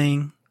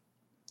anything?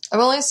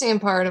 I've only seen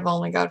part of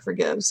Only God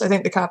Forgives. I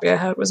think the copy I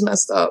had was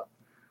messed up.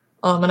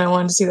 And I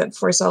wanted to see that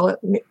before I saw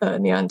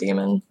Neon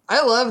Demon.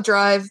 I love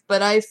Drive,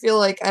 but I feel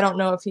like I don't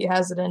know if he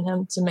has it in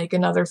him to make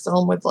another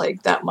film with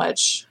like that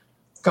much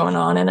going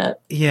on in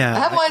it. Yeah. I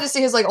have wanted to see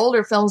his like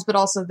older films, but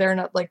also they're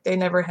not like, they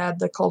never had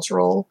the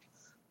cultural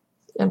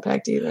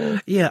impact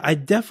either. Yeah, I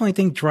definitely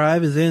think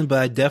Drive is in, but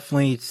I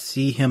definitely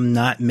see him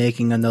not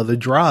making another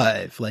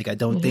Drive. Like, I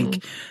don't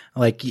think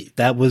like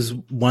that was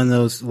one of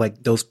those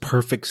like those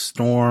perfect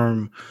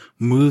storm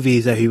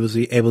movies that he was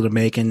able to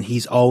make, and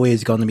he's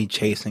always going to be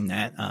chasing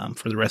that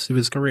for the rest of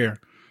his career.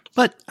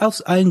 But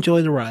I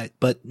enjoy the ride.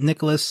 But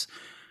Nicholas,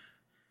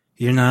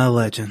 you're not a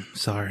legend.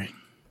 Sorry,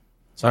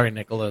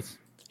 Nicholas.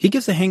 He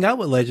gets to hang out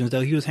with legends though.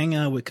 He was hanging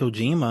out with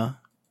Kojima.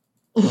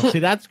 Well, see,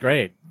 that's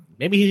great.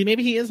 Maybe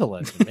he is a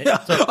legend.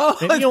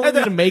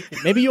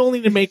 Maybe you only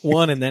need to make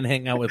one and then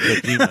hang out with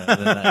Kojima,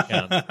 and then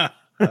that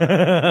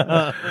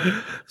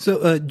counts.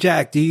 So,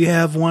 Jack, do you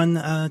have one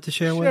to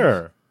share with us?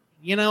 Sure.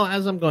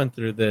 As I'm going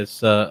through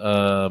this,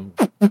 I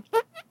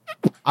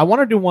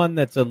want to do one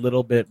that's a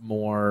little bit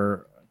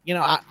more.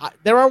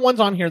 There are ones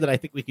on here that I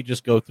think we could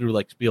just go through,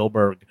 like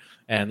Spielberg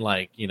and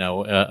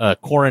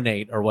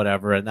Coronate or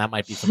whatever, and that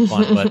might be some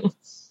fun. But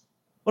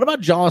what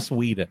about Joss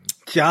Whedon?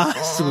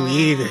 Joss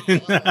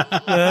Whedon.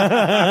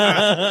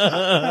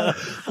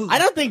 I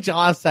don't think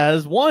Joss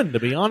has one, to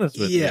be honest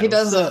with you. He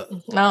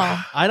doesn't. No.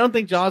 I don't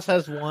think Joss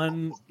has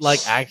one, like,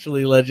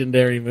 actually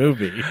legendary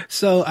movie.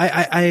 So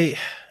I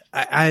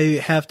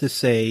have to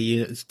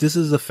say, this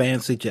is a fan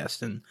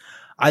suggestion.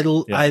 I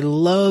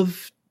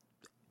love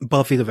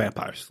Buffy the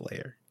Vampire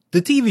Slayer.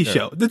 The TV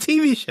show.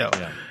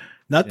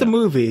 not the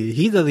movie.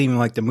 He doesn't even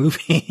like the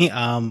movie.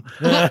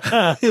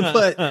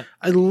 But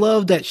I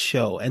love that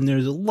show, and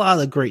there's a lot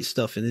of great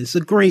stuff in it. It's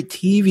a great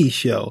TV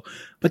show,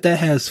 but that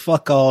has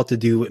fuck all to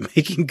do with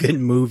making good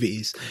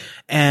movies.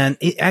 And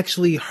it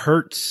actually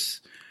hurts.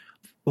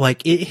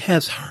 Like, it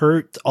has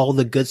hurt all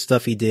the good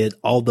stuff he did,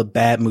 all the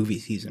bad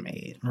movies he's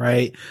made,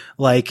 right?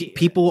 Like,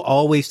 people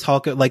always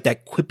talk like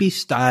that quippy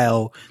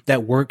style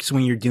that works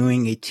when you're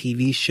doing a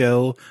TV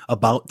show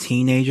about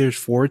teenagers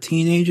for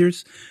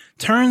teenagers.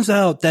 Turns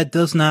out that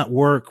does not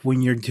work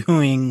when you're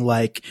doing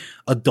like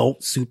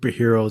adult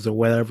superheroes or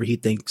whatever he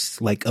thinks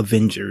like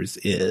Avengers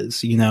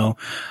is, you know,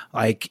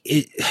 like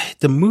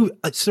the movie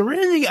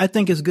Serenity, I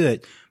think is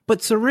good,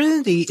 but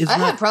Serenity is I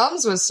had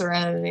problems with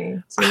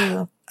Serenity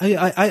too.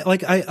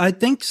 I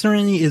think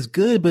Serenity is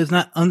good, but it's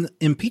not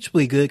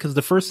unimpeachably good, because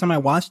the first time I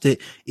watched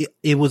it,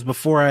 it was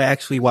before I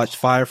actually watched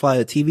Firefly,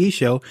 the TV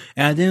show,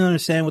 and I didn't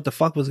understand what the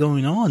fuck was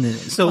going on in it.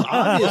 So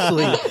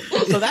obviously,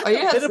 so that's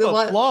a bit of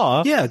a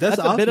flaw. Yeah, that's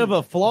a bit of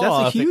a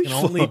flaw. That's a huge that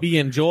can only be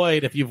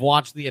enjoyed if you've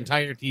watched the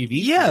entire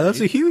TV. Yeah,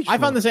 that's a huge. I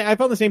found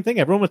the same thing.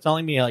 Everyone was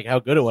telling me like how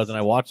good it was, and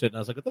I watched it, and I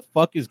was like, "What the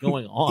fuck is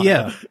going on?"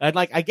 Yeah,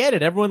 I get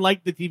it. Everyone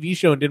liked the TV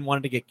show and didn't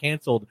want it to get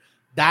canceled.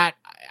 That,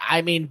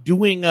 I mean,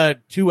 doing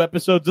 2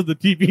 episodes of the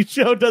TV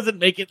show doesn't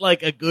make it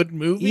like a good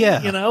movie.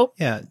 Yeah, you know.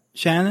 Yeah,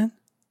 Shannon.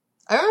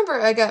 I remember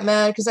I got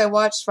mad because I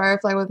watched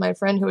Firefly with my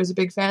friend who was a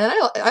big fan, and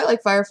I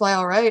like Firefly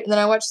all right. And then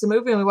I watched the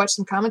movie and we watched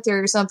some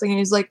commentary or something, and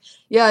he's like,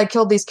 "Yeah, I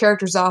killed these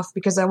characters off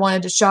because I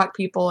wanted to shock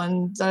people."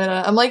 And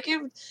I'm like,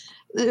 it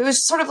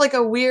was sort of like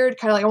a weird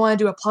kind of like, I want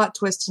to do a plot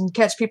twist and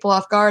catch people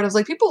off guard. I was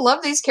like, people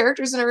love these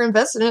characters and are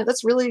invested in it.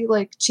 That's really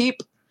like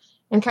cheap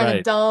and kind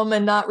of dumb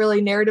and not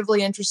really narratively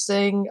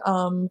interesting.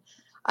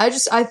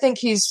 I think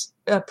he's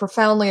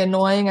profoundly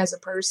annoying as a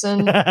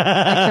person. I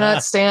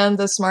cannot stand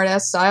the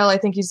smart-ass style. I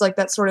think he's like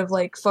that sort of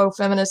like faux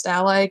feminist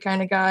ally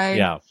kind of guy.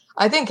 Yeah.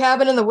 I think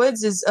Cabin in the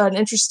Woods is an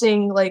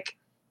interesting like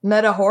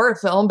meta horror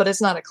film, but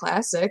it's not a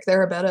classic.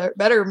 There are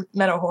better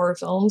meta horror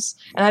films,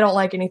 and I don't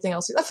like anything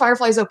else.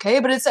 Firefly's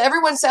okay, but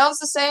everyone sounds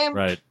the same.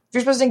 Right. If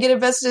you're supposed to get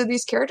invested in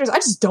these characters, I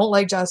just don't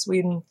like Joss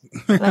Whedon.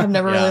 And I've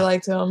never really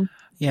liked him.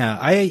 Yeah,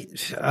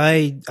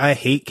 I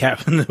hate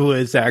Cabin in the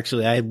Woods,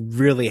 actually. I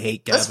really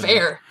hate Cabin. That's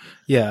fair.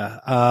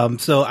 Yeah.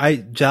 So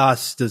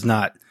Joss does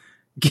not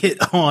get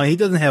on. He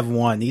doesn't have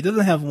one.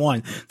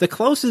 The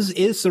closest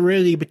is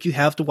Serenity, but you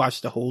have to watch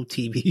the whole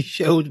TV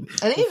show.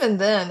 And even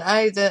then,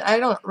 I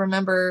don't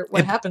remember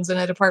what happens in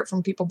it apart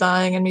from people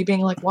dying and me being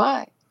like,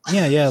 why?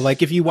 Yeah.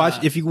 Like if you watch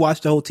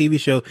the whole TV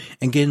show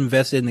and get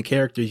invested in the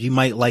characters, you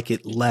might like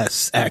it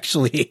less,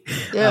 actually.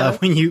 Yeah.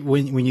 When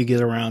you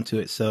get around to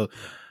it. So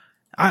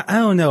I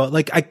don't know.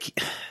 Like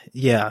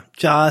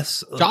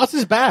Joss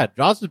is bad.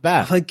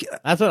 Like,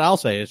 that's what I'll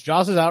say. Is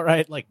Joss is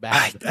outright like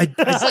bad. I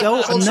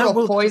don't.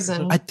 Cultural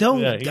poison. I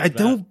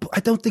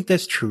don't think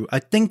that's true. I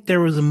think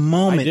there was a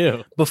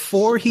moment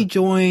before he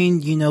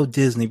joined,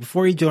 Disney,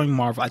 before he joined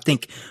Marvel. I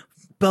think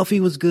Buffy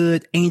was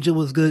good, Angel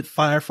was good,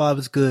 Firefly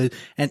was good,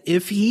 and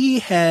if he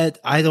had,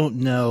 I don't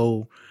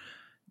know,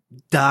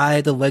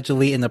 died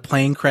allegedly in a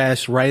plane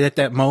crash right at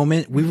that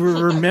moment, we would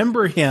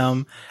remember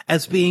him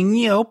as being,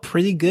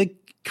 pretty good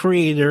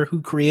creator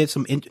who created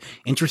some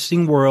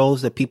interesting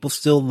worlds that people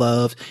still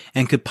love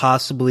and could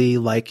possibly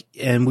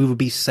and we would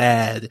be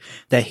sad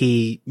that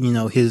he,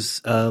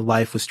 his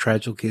life was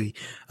tragically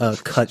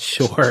cut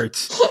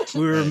short.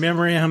 We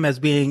remember him as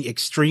being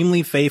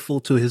extremely faithful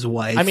to his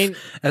wife. I mean,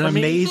 an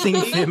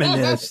amazing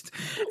feminist,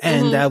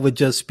 and that would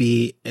just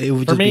be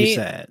be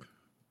sad.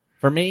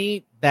 For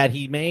me, that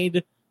he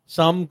made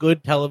some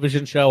good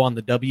television show on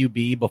the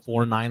WB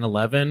before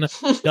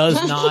 9/11 does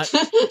not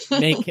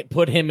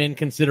put him in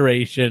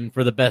consideration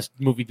for the best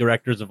movie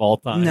directors of all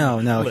time.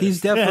 No,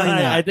 he's definitely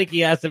not. I think he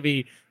has to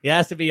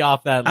be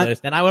off that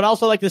list. And I would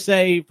also like to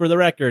say, for the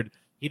record,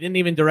 he didn't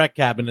even direct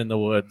Cabin in the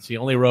Woods. He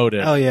only wrote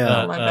it. Oh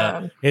yeah, my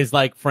bad. His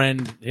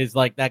friend,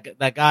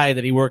 that guy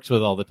that he works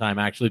with all the time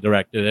actually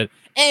directed it,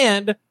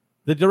 and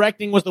the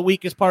directing was the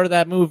weakest part of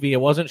that movie.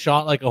 It wasn't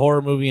shot like a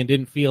horror movie and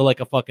didn't feel like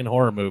a fucking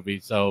horror movie.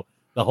 So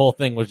the whole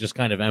thing was just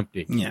kind of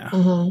empty. Yeah.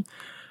 Mm-hmm.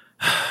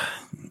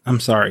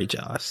 I'm sorry,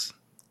 Joss.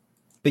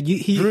 But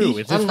Drew,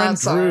 it's his friend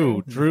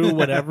Drew. Drew,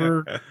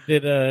 whatever,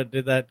 did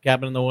that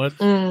Cabin in the Woods.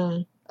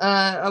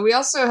 We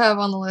also have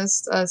on the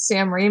list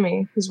Sam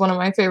Raimi, who's one of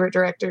my favorite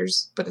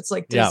directors. But it's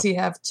like, does he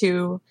have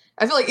two?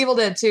 I feel like Evil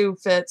Dead 2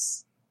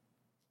 fits,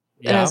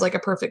 and it's like a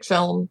perfect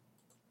film.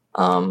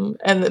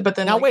 But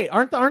then now wait,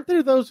 aren't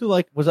there those who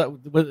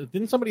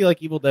didn't somebody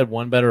like Evil Dead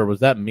 1 better, or was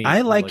that me?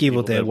 I like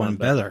Evil Dead 1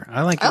 better.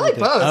 I like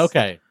both.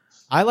 Okay.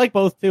 I like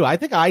both too. I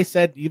think I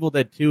said Evil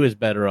Dead 2 is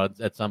better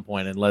at some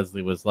point, and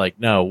Leslie was like,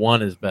 "No,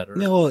 1 is better."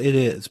 No, it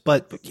is,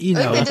 but I think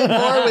they did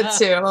more with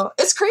 2.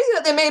 It's crazy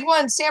that they made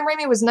 1. Sam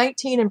Raimi was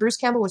 19 and Bruce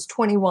Campbell was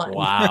 21.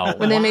 Wow!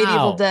 When they made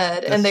Evil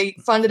Dead, and they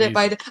funded it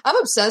by. I'm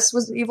obsessed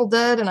with Evil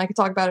Dead, and I could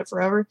talk about it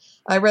forever.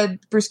 I read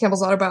Bruce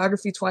Campbell's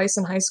autobiography twice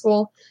in high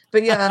school,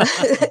 but yeah,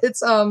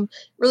 it's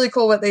really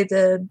cool what they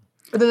did.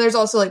 But then there's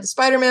also like the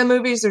Spider-Man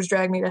movies. There's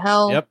Drag Me to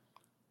Hell. Yep.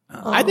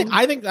 I think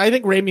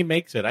Raimi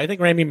makes it. I think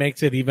Raimi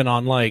makes it even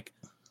on like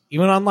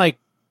even on like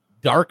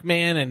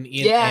Darkman and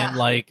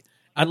like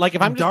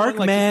if I'm just Dark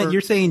going, Man, like,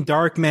 you're saying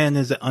Darkman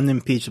is an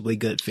unimpeachably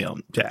good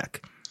film,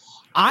 Jack.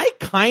 I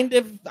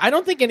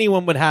don't think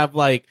anyone would have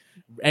like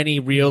any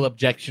real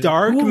objection.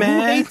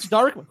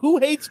 Darkman? Who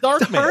hates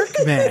Darkman?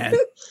 Darkman.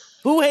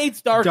 Who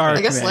hates Darkman?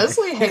 I guess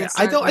Leslie hates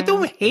Darkman. I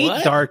don't hate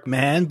What?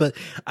 Darkman, but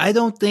I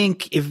don't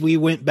think if we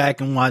went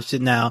back and watched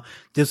it now,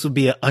 this would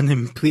be an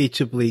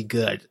unimpeachably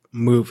good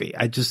movie.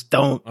 I just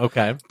don't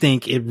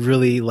think it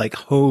really like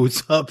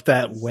holds up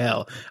that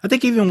well. I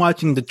think even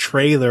watching the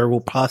trailer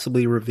will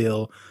possibly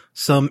reveal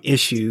some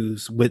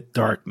issues with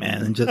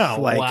Darkman and just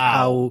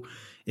how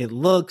it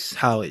looks,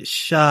 how it's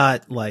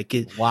shot, like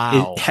it.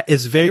 Wow,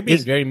 it's very. You're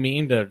being very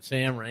mean to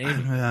Sam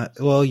Raimi.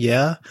 Well,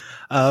 yeah,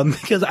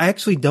 because I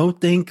actually don't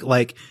think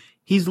like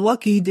he's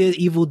lucky he did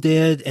Evil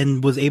Dead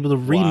and was able to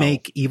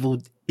remake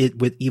Evil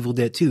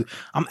Dead 2.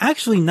 I'm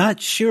actually not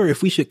sure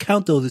if we should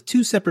count those as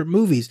two separate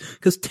movies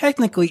because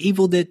technically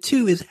Evil Dead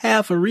 2 is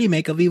half a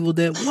remake of Evil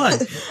Dead 1.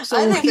 So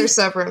I think they're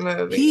separate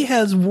movies. He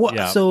has one.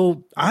 Yeah.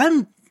 So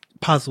I'm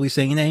possibly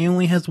saying that he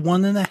only has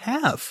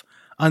 1.5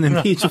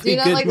 unimpeachably. Do you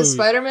not good like movies. the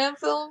Spider-Man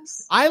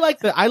films? I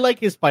like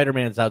his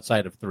Spider-Mans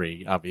outside of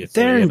 3,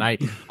 obviously, and I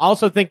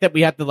also think that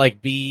we have to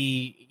like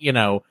be,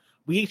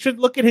 we should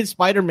look at his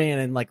Spider-Man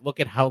and like look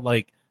at how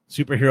like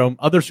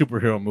other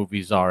superhero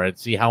movies are and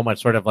see how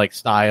much sort of like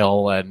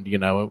style and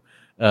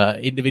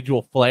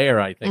individual flair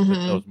I think that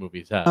those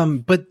movies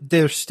have. But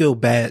they're still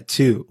bad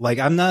too. Like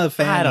I'm not a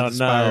fan of the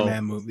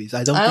Spider-Man movies.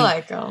 I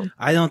like them.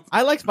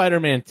 I like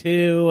Spider-Man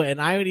 2, and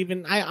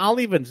I'll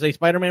even say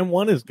Spider-Man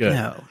 1 is good.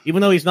 No.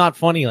 Even though he's not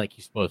funny like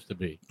he's supposed to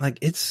be.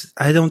 Like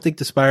I don't think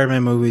the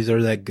Spider-Man movies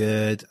are that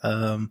good.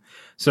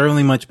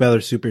 Certainly much better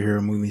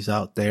superhero movies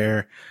out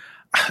there.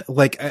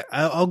 Like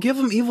I'll give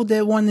them Evil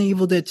Dead 1 and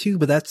Evil Dead 2,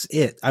 but that's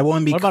it. I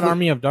want to be. What about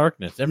Army of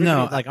Darkness?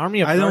 Like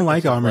Army of Darkness. I don't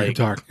like Army of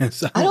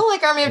Darkness. I don't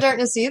like Army of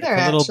Darkness either.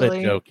 It's a little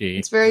actually, bit jokey.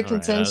 It's very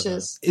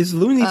contentious. It's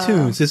Looney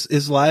Tunes.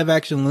 It's live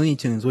action Looney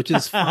Tunes, which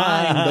is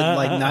fine, but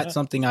like not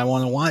something I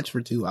want to watch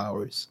for 2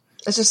 hours.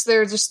 It's just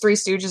they're just Three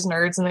Stooges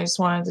nerds, and they just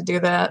wanted to do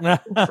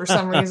that for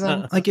some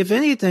reason. Like if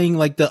anything,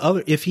 like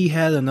if he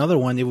had another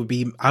one, it would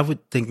be. I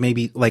would think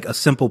maybe like A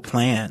Simple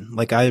Plan.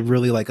 Like I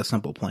really like A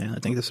Simple Plan. I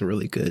think that's a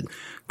really good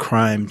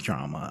crime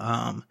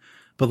drama.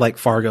 But like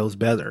Fargo's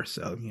better,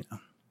 so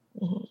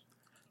Mm-hmm.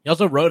 He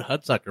also wrote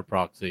Hudsucker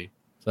Proxy.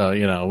 So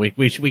we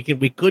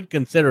could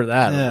consider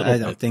that. I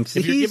don't think so.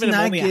 If you're giving him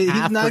only a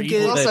half for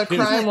Evil Dead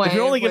 2, if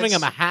you're only giving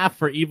him a half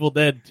for Evil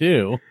Dead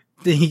 2.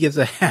 Then he gives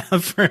a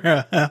half for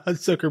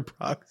Hudsucker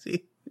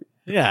Proxy.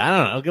 Yeah, I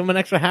don't know. I'll give him an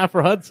extra half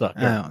for Hudsucker.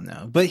 I don't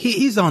know. But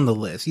he's on the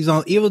list. He's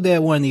on Evil Dead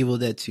 1, Evil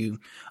Dead 2.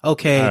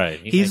 Okay. All right,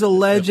 he's a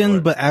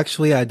legend, but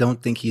actually I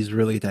don't think he's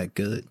really that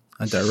good.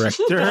 A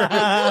director. He's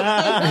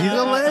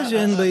a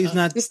legend, but he's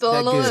not still that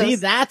on the good. list. See,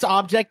 that's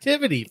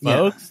objectivity,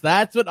 folks. Yeah.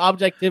 That's what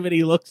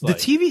objectivity looks like.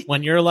 The TV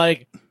when you're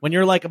like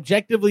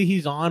objectively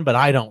he's on, but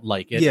I don't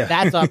like it. Yeah.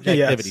 That's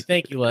objectivity. Yes.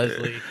 Thank you,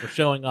 Leslie, for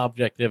showing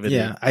objectivity.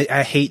 Yeah,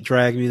 I hate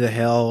Drag Me to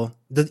Hell.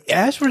 The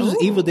Ash vs.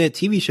 Evil Dead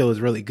TV show is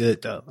really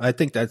good, though. I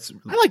think that's.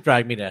 I like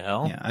Drag Me to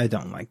Hell. Yeah, I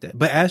don't like that,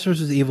 but Ash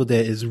vs. Evil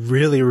Dead is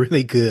really,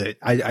 really good.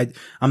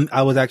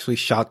 I was actually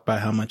shocked by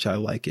how much I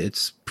like it.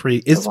 It's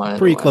pretty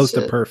close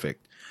to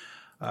perfect.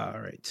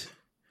 All right.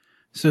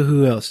 So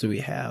who else do we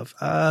have?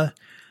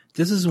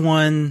 This is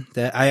one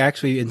that I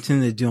actually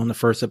intended to do on the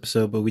first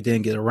episode, but we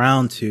didn't get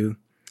around to.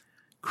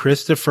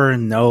 Christopher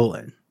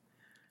Nolan.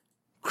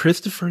 I'm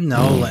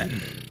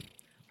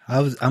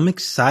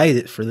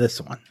excited for this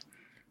one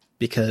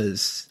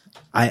because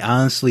I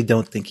honestly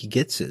don't think he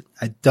gets it.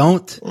 I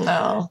don't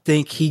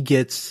think he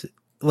gets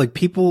like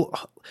people.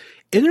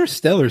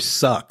 Interstellar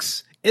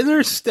sucks.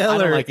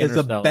 Interstellar is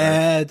a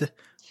bad.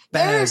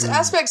 There's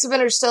aspects of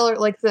Interstellar,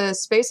 like the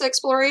space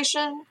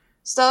exploration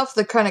stuff,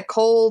 the kind of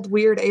cold,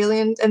 weird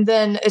alien, and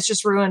then it's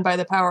just ruined by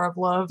the power of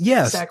love.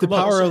 Yes, the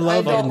power of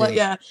love.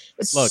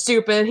 It's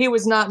stupid. He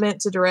was not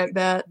meant to direct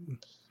that.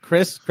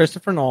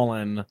 Christopher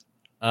Nolan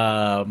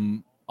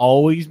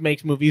always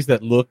makes movies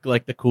that look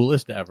like the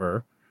coolest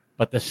ever,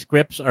 but the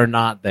scripts are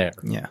not there.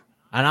 Yeah.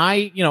 And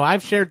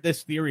I've shared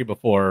this theory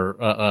before,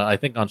 I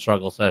think on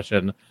Struggle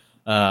Session,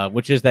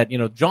 which is that,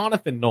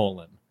 Jonathan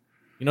Nolan,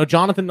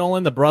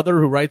 the brother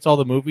who writes all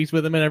the movies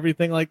with him and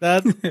everything like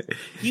that.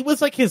 He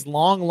was like his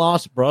long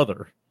lost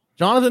brother.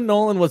 Jonathan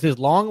Nolan was his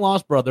long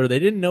lost brother. They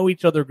didn't know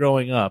each other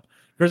growing up.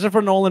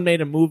 Christopher Nolan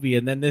made a movie,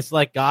 and then this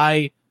like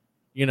guy,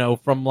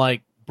 from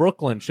like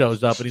Brooklyn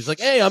shows up, and he's like,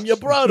 "Hey, I'm your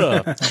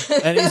brother,"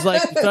 and he's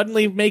like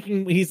suddenly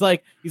he's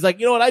like,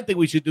 you know what I think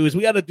we should do is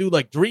we got to do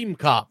like Dream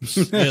Cops,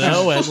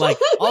 and like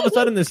all of a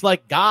sudden this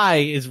like guy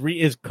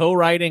is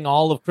co-writing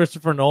all of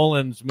Christopher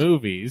Nolan's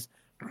movies.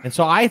 And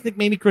so I think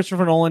maybe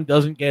Christopher Nolan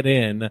doesn't get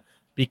in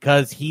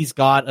because he's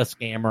got a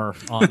scammer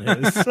on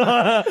his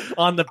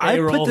on the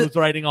payroll who's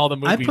writing all the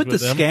movies. I put the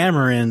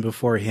scammer in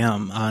before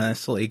him,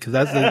 honestly, because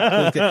that's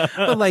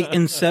but like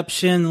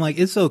Inception, like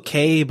it's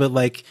okay, but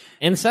like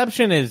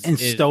Inception is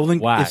stolen.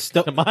 Whack.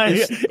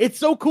 It's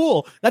so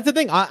cool. That's the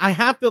thing. I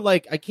have to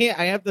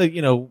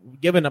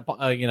give an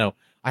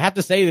I have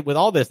to say that with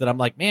all this that I'm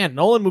like, man,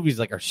 Nolan movies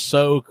like are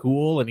so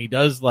cool, and he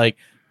does like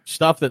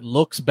stuff that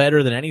looks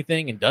better than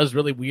anything and does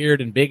really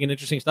weird and big and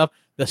interesting stuff.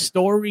 The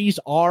stories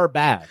are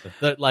bad.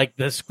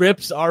 The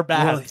scripts are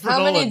bad. Well,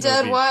 how many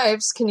dead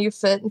wives can you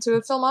fit into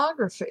a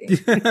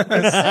filmography?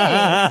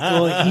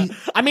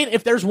 I mean,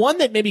 if there's one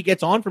that maybe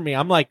gets on for me,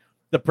 I'm like,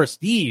 The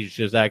Prestige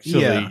is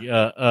actually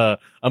a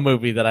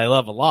movie that I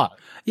love a lot.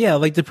 Yeah,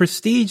 like The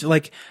Prestige,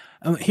 like,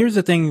 here's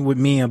the thing with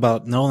me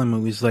about Nolan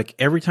movies. Like,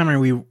 every time I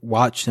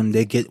rewatch them,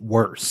 they get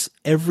worse.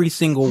 Every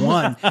single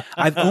one.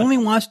 I've only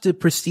watched The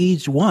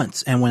Prestige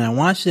once. And when I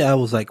watched it, I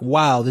was like,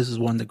 wow, this is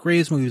one of the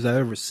greatest movies I've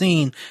ever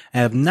seen. I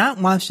have not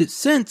watched it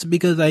since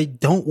because I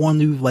don't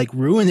want to like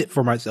ruin it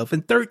for myself.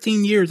 In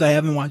 13 years, I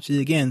haven't watched it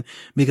again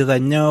because I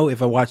know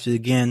if I watch it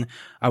again,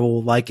 I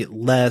will like it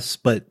less.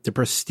 But The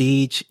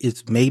Prestige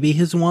is maybe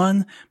his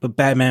one, but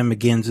Batman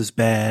Begins is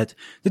bad.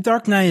 The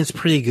Dark Knight is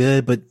pretty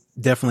good, but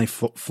definitely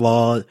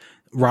flawed.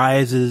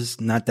 Rises,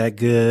 not that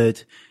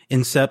good.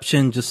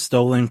 Inception, just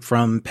stolen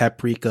from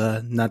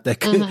Paprika, not that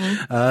good.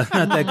 Not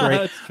that great.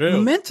 That's true.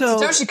 Memento.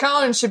 Satoshi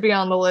Kon should be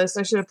on the list.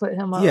 I should have put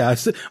him up. Yeah.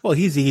 Well,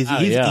 he's easy.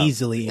 He's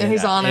easily and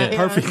he's on it.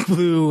 Perfect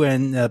Blue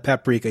and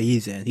Paprika.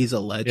 He's in. He's a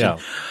legend.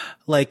 Yeah.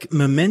 Like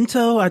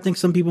Memento, I think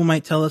some people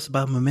might tell us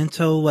about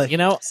Memento. Like,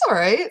 it's all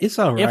right. It's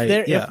all right.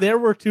 If there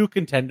were two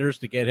contenders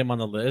to get him on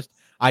the list,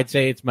 I'd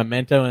say it's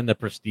Memento and The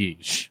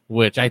Prestige,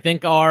 which I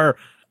think are.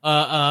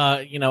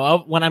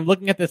 When I'm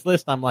looking at this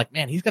list, I'm like,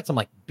 man, he's got some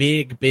like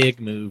big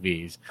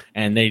movies,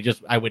 and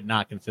I would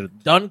not consider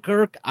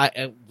Dunkirk.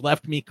 It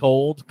left me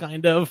cold,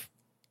 kind of.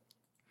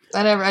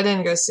 I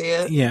didn't go see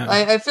it. Yeah.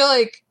 I feel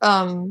like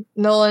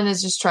Nolan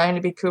is just trying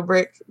to be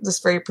Kubrick, this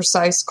very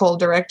precise,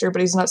 cold director,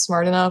 but he's not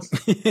smart enough.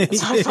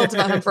 That's how I felt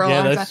about him for a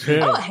long time. True. I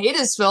don't hate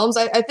his films.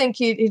 I think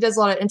he does a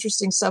lot of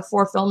interesting stuff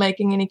for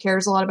filmmaking, and he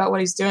cares a lot about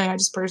what he's doing. I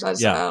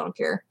don't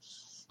care.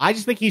 I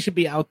just think he should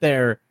be out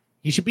there.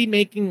 He should be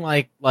making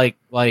like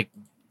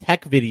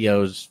tech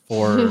videos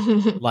for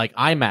like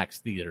IMAX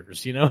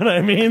theaters. You know what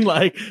I mean?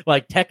 Like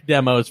tech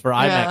demos for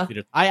IMAX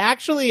theaters.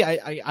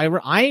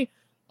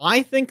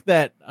 I think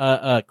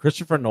that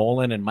Christopher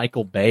Nolan and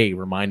Michael Bay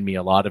remind me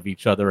a lot of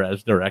each other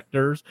as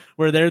directors,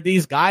 where they're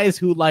these guys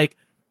who like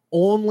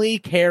only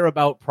care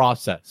about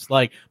process.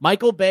 Like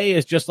Michael Bay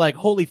is just like,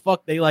 holy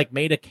fuck, they like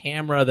made a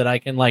camera that I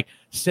can like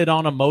sit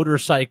on a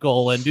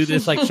motorcycle and do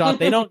this like shot.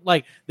 They don't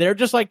like, they're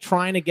just like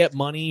trying to get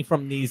money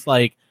from these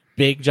like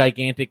big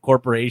gigantic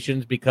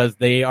corporations because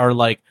they are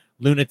like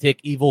lunatic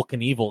evil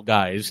Knievel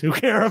guys who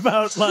care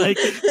about like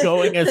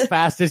going as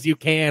fast as you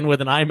can with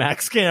an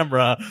IMAX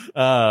camera.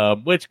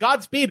 Which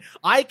Godspeed.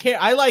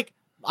 I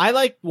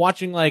like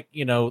watching like,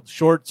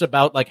 shorts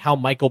about like how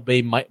Michael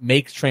Bay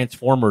makes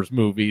Transformers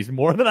movies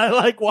more than I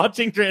like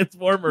watching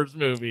Transformers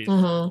movies.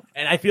 Mm-hmm.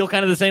 And I feel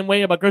kind of the same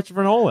way about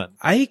Christopher Nolan.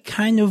 I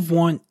kind of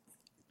want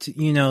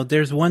to,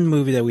 there's one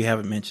movie that we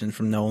haven't mentioned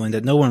from Nolan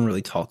that no one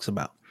really talks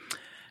about.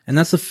 And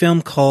that's a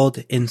film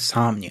called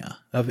Insomnia.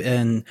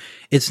 And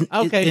it's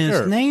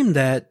named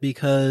that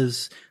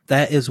because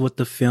that is what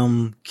the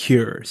film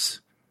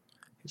cures.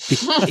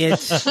 It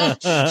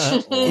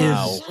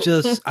is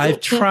just, I've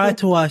tried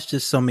to watch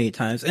this so many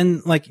times.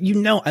 And like,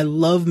 I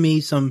love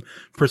me some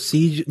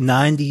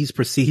 90s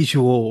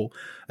procedural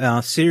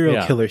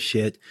serial killer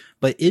shit,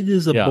 but it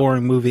is a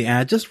boring movie. And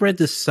I just read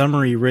this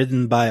summary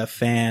written by a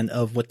fan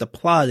of what the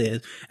plot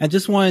is. I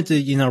just wanted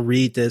to,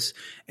 read this.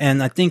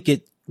 And I think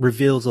it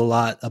reveals a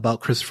lot about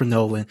Christopher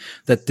Nolan,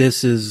 that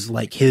this is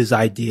like his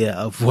idea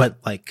of what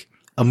like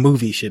a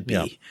movie should be.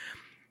 Yeah.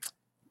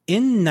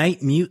 In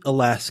Night Mute,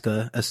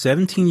 Alaska, a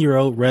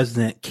 17-year-old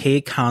resident,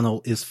 Kay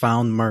Connell, is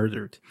found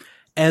murdered.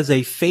 As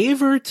a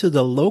favor to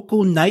the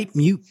local Night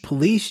Mute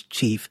police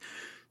chief,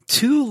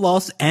 2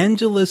 Los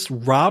Angeles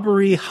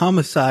robbery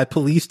homicide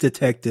police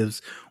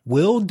detectives,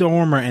 Will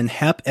Dormer and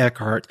Hap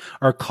Eckhart,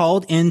 are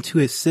called in to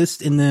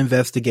assist in the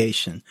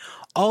investigation.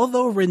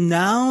 Although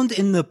renowned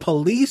in the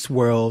police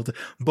world,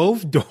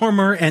 both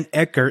Dormer and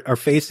Eckhart are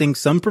facing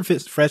some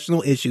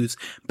professional issues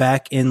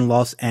back in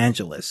Los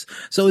Angeles.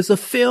 So it's a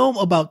film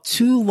about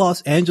 2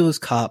 Los Angeles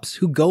cops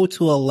who go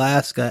to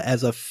Alaska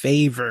as a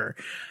favor.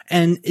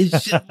 And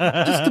it's just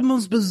the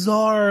most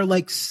bizarre,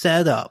 like,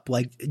 setup,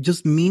 like,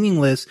 just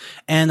meaningless.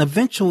 And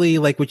eventually,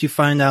 like, what you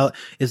find out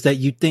is that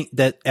you think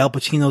that Al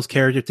Pacino's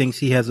character thinks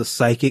he has a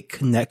psychic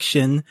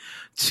connection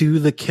to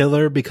the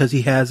killer because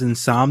he has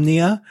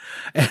insomnia.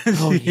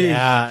 Oh,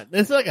 yeah.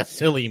 It's like a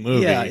silly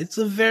movie. Yeah, it's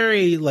a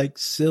very, like,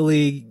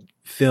 silly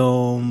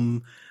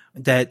film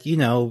that,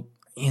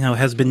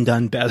 has been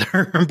done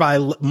better by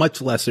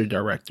much lesser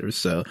directors.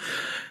 So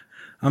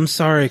I'm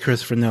sorry,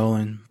 Christopher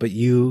Nolan, but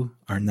you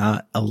are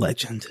not a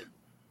legend.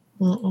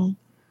 Mm-mm.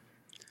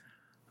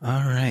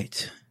 All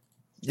right.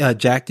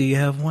 Jack, do you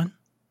have one?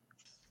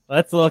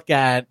 Let's look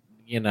at,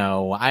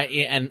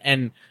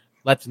 and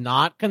let's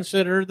not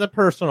consider the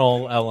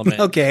personal element.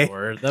 Okay.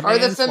 Or the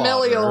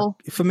familial.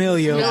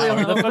 Familial.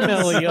 Or the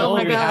familial. Oh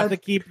my We have to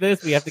keep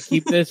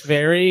this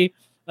very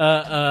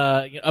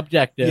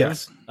objective.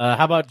 Yes.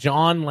 How about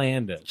John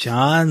Landis?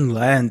 John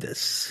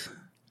Landis.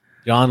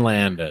 John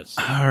Landis.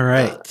 All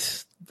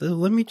right.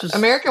 let me just.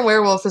 American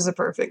Werewolf is a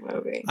perfect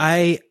movie.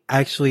 I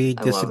actually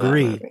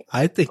disagree.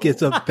 I think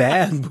it's a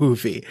bad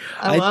movie.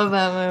 I love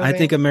that movie. I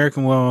think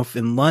American Werewolf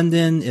in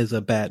London is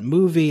a bad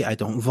movie. I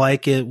don't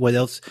like it. What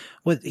else?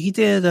 What he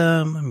did?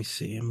 Let me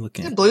see. I'm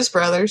looking at Blues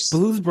Brothers.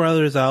 Blues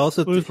Brothers.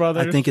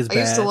 I think is bad.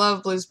 I used to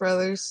love Blues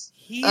Brothers.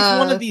 He's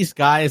one of these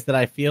guys that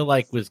I feel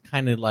like was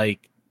kind of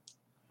like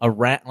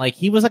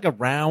he was like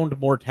around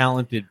more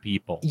talented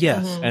people.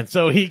 Yes. Mm-hmm. And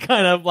so he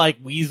kind of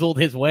like weaseled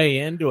his way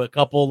into a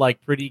couple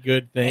like pretty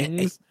good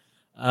things.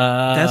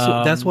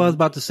 That's what I was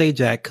about to say,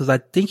 Jack, because I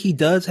think he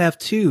does have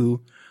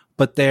two,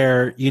 but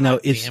they're,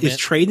 it's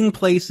trading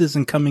places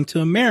and coming to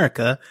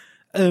America.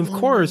 And of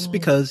course,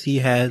 because he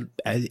had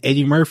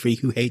Eddie Murphy,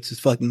 who hates his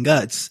fucking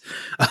guts.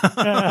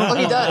 Oh,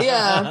 he does.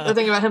 Yeah. The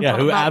thing about him. Yeah,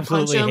 who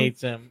absolutely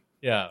hates him.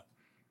 Yeah.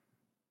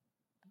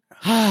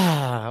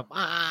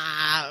 I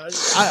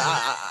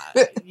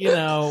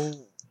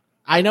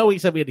know he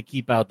said we had to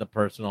keep out the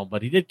personal,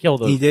 but he did kill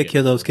those. He did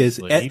kill those kids.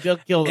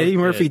 Eddie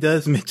Murphy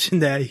does mention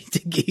that he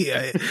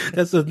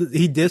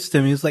dissed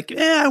him. He was like,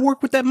 "Yeah, I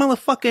work with that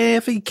motherfucker.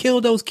 If he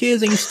killed those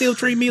kids and he still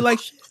treat me like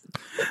shit."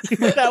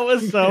 That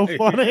was so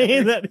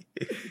funny that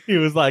he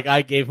was like,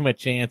 I gave him a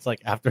chance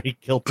like after he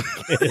killed the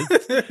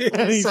kids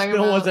and he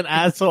still was an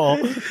asshole.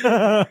 He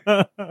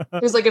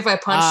was like, if I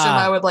punched him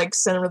I would like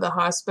send him to the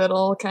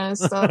hospital kind of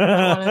stuff in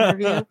one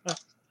interview.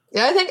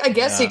 Yeah, I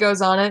guess he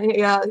goes on it.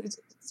 Yeah,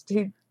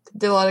 he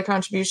did a lot of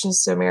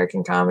contributions to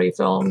American comedy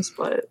films,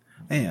 but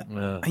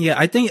yeah,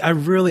 I think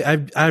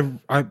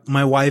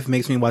my wife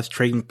makes me watch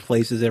Trading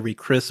Places every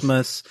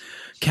Christmas.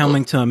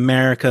 Coming to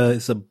America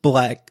is a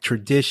Black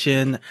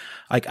tradition.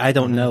 Like, I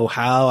don't know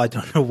how, I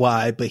don't know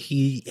why, but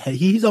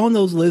he's on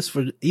the list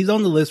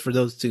for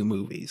those two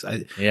movies.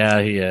 Yeah,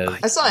 he is.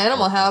 I saw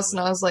Animal House and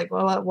I was like,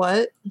 well,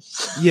 what?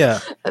 Yeah.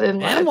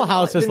 Animal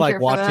House is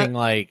like watching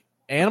like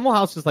Animal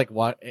House is like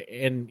what,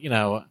 and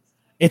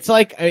it's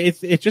like it's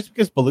just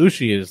because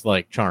Belushi is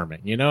like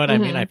charming. You know what I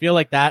mean? I feel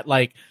like that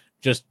like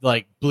just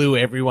like blew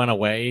everyone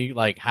away,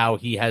 like how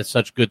he has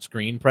such good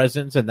screen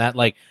presence, and that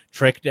like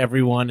tricked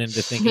everyone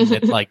into thinking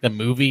that like the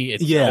movie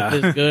itself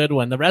is good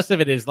when the rest of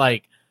it is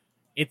like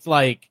it's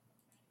like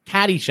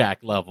Caddyshack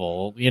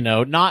level,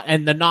 not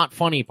and the not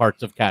funny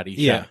parts of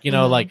Caddyshack,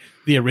 like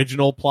the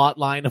original plot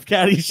line of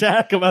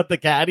Caddyshack about the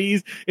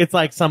caddies. It's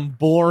like some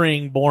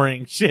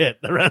boring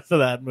shit. The rest of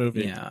that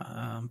movie,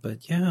 but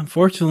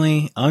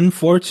unfortunately.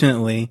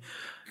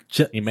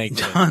 He makes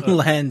John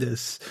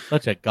Landis.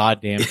 Such a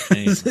goddamn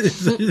shame.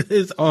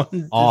 is on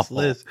this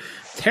list.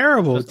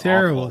 Terrible, just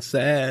awful.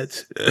 Sad.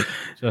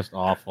 Just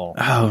awful.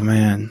 Oh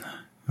man.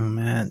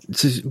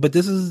 But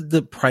this is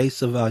the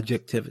price of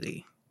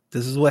objectivity.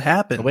 This is what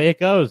happened. The way it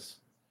goes.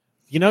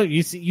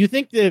 You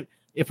think that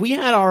if we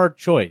had our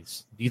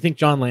choice, do you think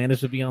John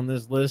Landis would be on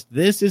this list?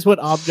 This is what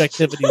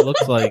objectivity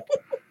looks like.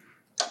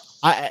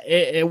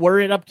 Were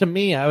it up to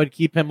me, I would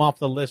keep him off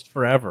the list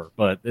forever.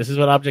 But this is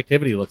what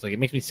objectivity looks like. It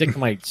makes me sick to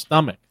my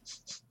stomach.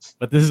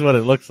 But this is what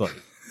it looks like.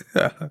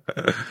 All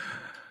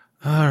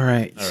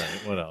right.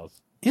 What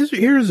else?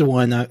 Here's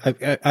one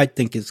I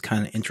think is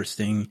kind of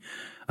interesting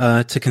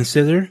to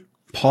consider.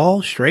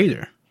 Paul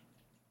Schrader.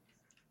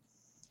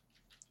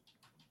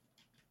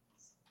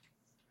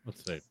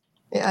 Let's see.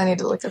 Yeah, I need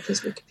to look up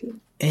his Wikipedia.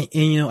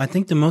 And I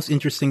think the most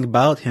interesting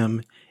about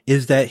him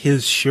is that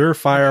his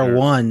Surefire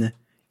 1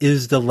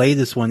 is the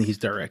latest one he's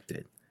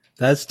directed.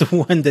 That's the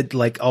one that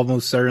like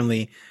almost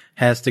certainly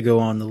has to go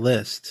on the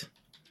list.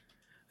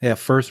 Yeah,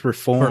 First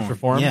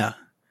Reform. Yeah.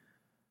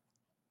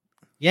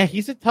 Yeah,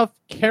 he's a tough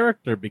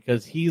character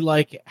because he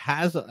like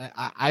has.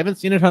 I haven't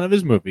seen a ton of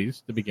his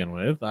movies to begin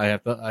with. I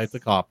have to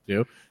cop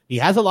to. He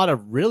has a lot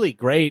of really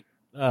great.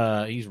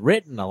 He's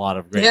written a lot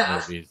of great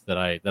movies that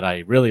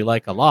I really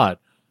like a lot.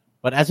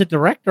 But as a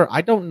director,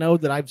 I don't know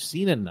that I've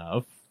seen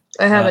enough.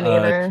 I haven't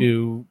either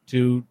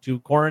to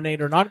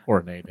coordinate or not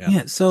coordinate.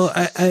 Yeah, so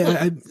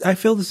I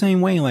feel the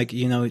same way. Like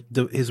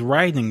his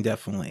writing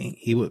definitely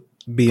he would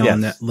be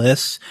on that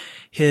list.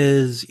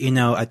 His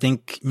I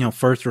think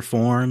First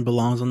Reform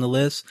belongs on the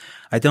list.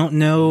 I don't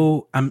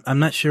know. I'm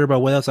not sure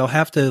about what else. I'll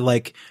have to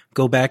like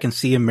go back and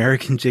see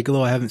American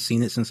Gigolo. I haven't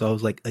seen it since I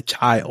was like a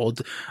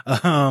child.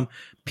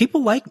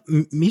 People like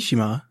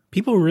Mishima.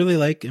 People really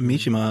like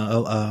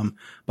Mishima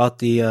about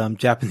the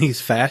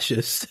Japanese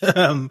fascist.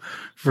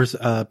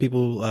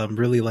 People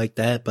really like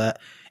that,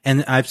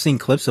 and I've seen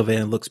clips of it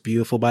and it looks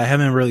beautiful, but I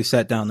haven't really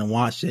sat down and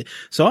watched it.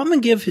 So I'm gonna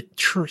give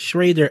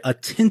Schrader a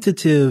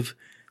tentative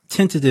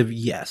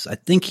yes. I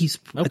think he's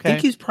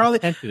probably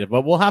tentative,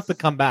 but we'll have to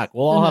come back.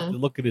 We'll all have to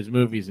look at his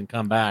movies and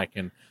come back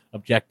and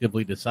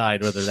objectively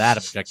decide whether that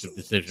objective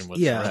decision was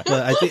correct.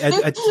 But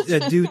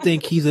I do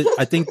think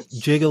I think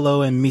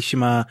Gigolo and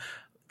Mishima,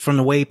 from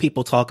the way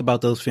people talk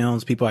about those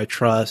films, people I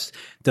trust,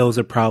 those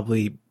are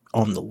probably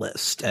on the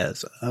list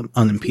as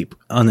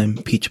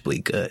unimpeachably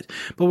good.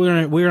 But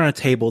we're gonna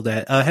table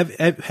that.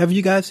 Have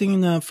you guys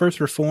seen First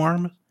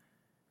Reform?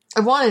 I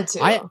wanted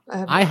to.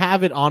 I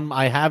have it on.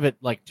 I have it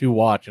like to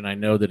watch, and I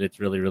know that it's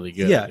really, really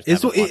good. Yeah,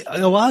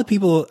 a lot of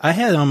people. I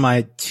had it on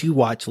my to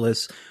watch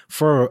list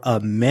for a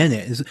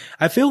minute.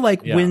 I feel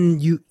like when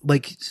you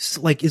like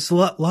it's a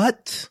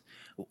lot.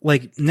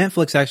 Like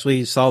Netflix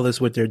actually saw this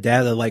with their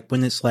data, like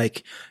when it's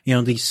like,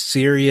 these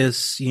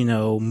serious,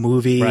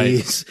 movies,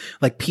 right.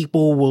 Like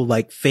people will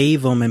like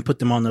fave them and put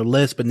them on their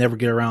list, but never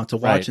get around to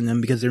watching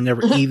them because they're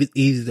never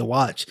easy to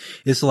watch.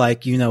 It's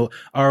like,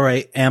 all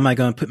right, am I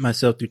going to put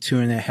myself through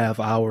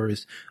 2.5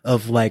 hours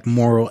of like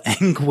moral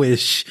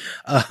anguish?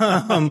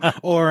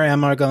 Or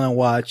am I going to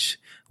watch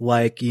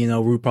like,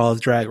 RuPaul's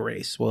Drag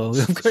Race? Well,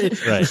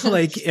 right.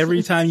 Like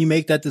every time you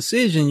make that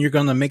decision, you're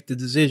going to make the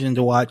decision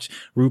to watch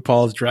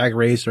RuPaul's Drag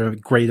Race or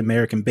Great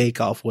American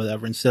Bake Off,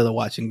 whatever, instead of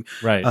watching,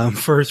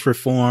 First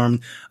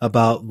Reformed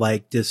about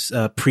like this,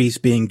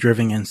 priest being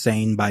driven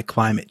insane by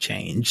climate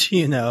change,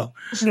 But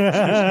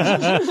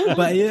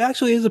it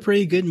actually is a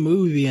pretty good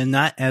movie and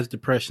not as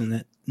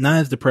depressing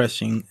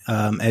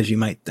as you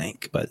might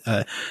think. But,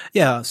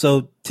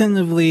 so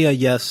tentatively a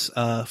yes,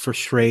 for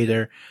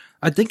Schrader.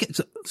 I think it's,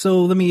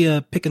 so let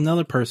me, pick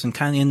another person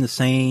kind of in the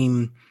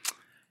same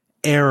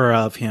era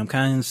of him,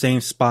 kind of in the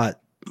same spot.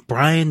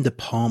 Brian De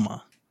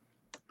Palma.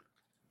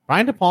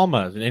 Brian De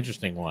Palma is an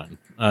interesting one.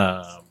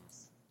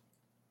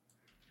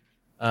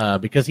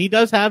 Because he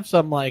does have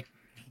some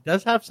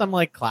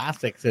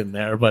classics in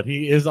there, but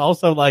he is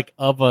also like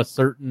of a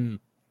certain,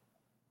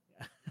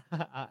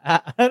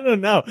 I don't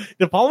know.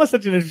 De Palma is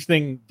such an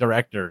interesting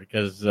director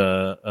because,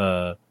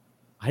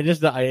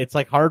 it's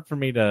like hard for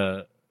me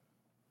to.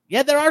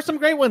 Yeah, there are some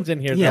great ones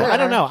in here. Yeah, I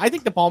don't know. I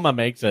think De Palma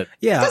makes it.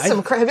 Yeah,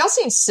 have y'all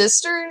seen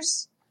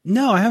Sisters?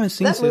 No, I haven't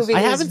seen that movie. I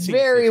haven't seen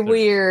very Sisters.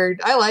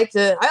 Weird. I liked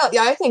it.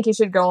 I think you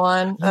should go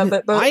on.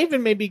 But I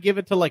even maybe give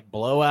it to like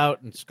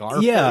Blowout and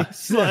Scarface. Yeah,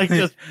 like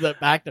just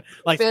back to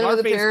like Phantom Scarface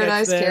of the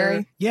Paradise,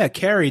 Carrie. Yeah,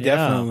 Carrie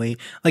definitely.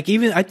 Like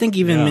I think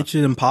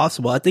Mission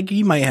Impossible. I think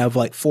you might have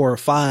like 4 or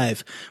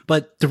 5.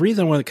 But the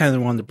reason I kind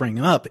of wanted to bring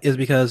him up is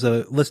because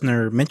a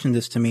listener mentioned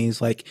this to me.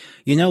 Is like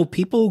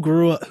people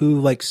grew up who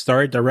like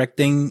started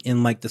directing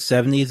in like the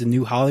 70s, the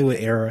New Hollywood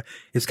era.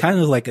 Is kind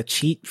of like a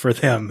cheat for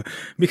them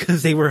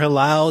because they were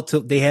allowed.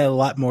 They had a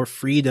lot more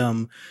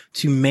freedom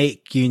to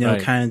make,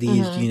 kind of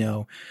these,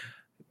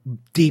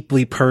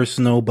 deeply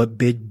personal but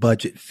big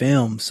budget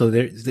films. So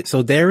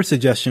their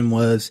suggestion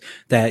was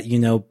that,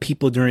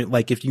 people during,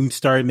 like, if you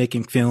started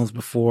making films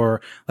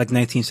before like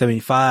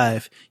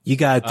 1975, you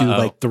gotta do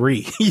like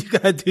 3. You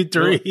gotta do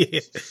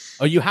 3.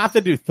 Oh, you have to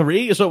do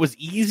 3? So it was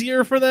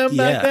easier for them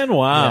back then?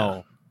 Wow.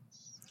 Yeah.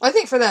 I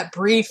think for that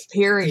brief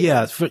period.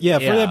 Yeah, for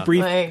that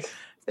brief. Like,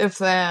 if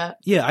that.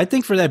 Yeah, I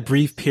think for that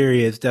brief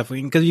period, it's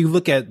definitely, because you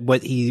look at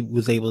what he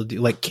was able to do,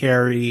 like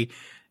Carrie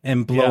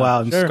and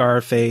Blowout and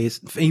Scarface,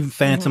 even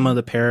Phantom of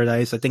the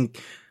Paradise. I think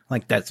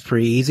like that's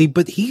pretty easy,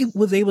 but he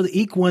was able to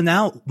eke one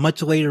out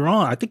much later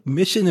on. I think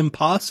Mission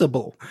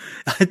Impossible,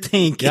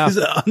 is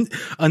an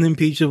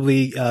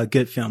unimpeachably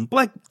good film.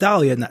 Black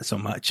Dahlia, not so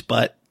much,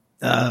 but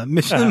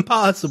Mission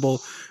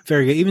Impossible,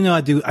 very good. Even though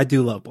I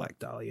do love Black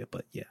Dahlia,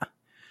 but yeah.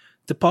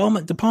 De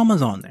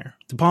Palma's on there.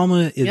 De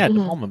Palma is. Yeah, De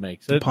Palma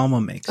makes it. De Palma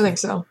makes it. I think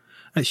so.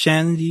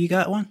 Shannon, do you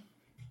got one?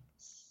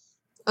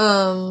 There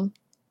are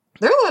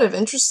a lot of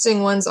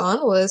interesting ones on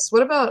the list.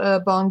 What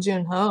about Bong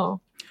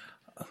Joon-ho?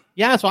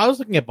 Yeah, so I was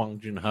looking at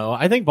Bong Joon-ho.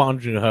 I think Bong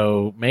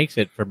Joon-ho makes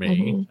it for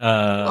me.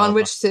 On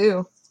which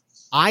two?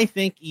 I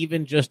think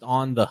even just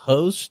on The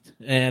Host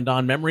and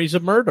on Memories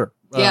of Murder.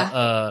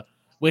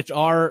 Which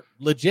are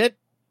legit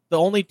the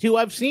only 2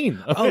 I've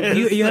seen. Oh,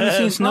 you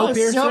haven't seen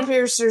Snowpiercer?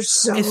 Snowpiercer's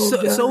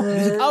so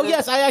good. Oh,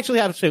 yes, I actually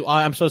have seen.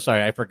 I'm so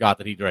sorry. I forgot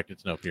that he directed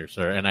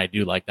Snowpiercer, and I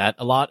do like that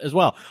a lot as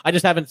well. I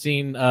just haven't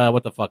seen,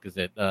 what the fuck is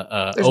it?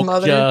 Okja,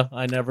 Mother.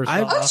 I never saw.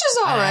 Okja's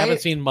all right. I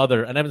haven't seen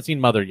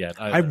Mother yet.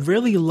 Either. I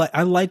really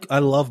I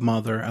love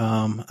Mother.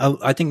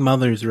 I think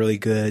Mother is really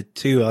good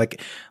too.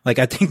 Like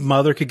I think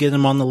Mother could get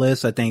him on the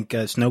list. I think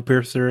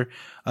Snowpiercer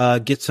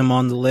gets him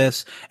on the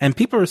list. And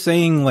people are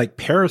saying like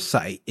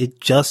Parasite, it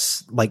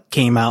just like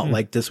came out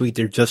like this week.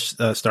 They're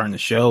just starting to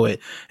show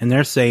it, and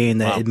they're saying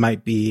that it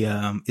might be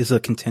is a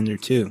contender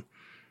too.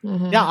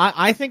 Mm-hmm. Yeah,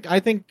 I think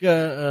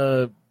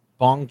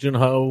Bong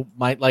Joon-ho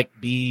might like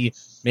be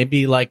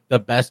maybe like the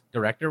best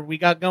director we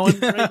got going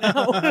right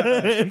now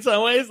in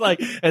some ways.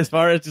 Like as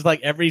far as just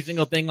like every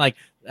single thing, like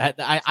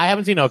I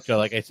haven't seen Okja,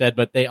 like I said,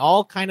 but they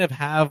all kind of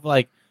have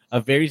like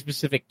a very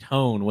specific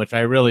tone, which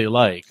I really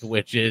like,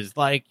 which is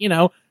like,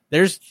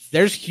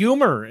 there's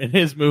humor in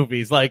his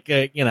movies, like,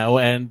 but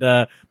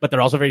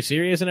they're also very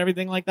serious and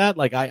everything like that.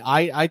 Like,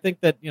 I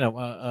think that,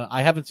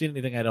 I haven't seen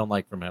anything I don't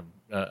like from him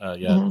yet.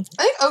 Mm-hmm.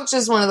 I think Okja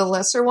is one of the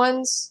lesser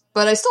ones,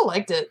 but I still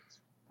liked it.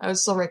 I would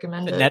still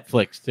recommend it.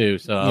 Netflix too,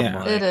 so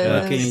yeah, it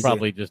is.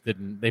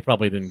 They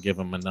probably didn't give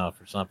him enough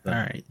or something. All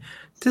right.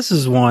 This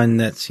is one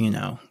that's,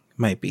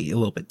 might be a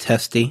little bit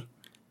testy.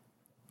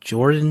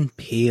 Jordan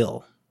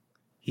Peele.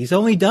 He's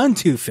only done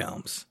 2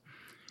 films.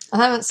 I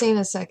haven't seen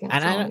a second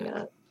film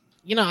yet.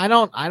 I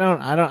don't,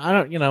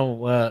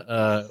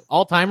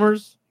 all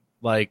timers,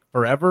 like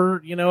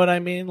forever. You know what I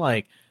mean?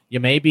 Like, You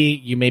maybe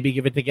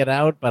give it to Get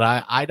Out, but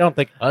I don't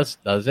think Us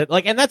does it.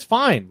 Like, and that's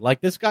fine. Like,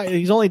 this guy,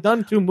 he's only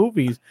done 2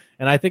 movies,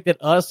 and I think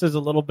that Us is a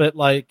little bit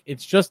like,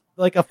 it's just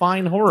like a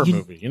fine horror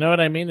movie. You know what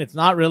I mean? It's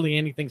not really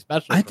anything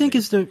special. I think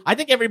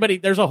everybody,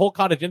 there's a whole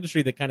cottage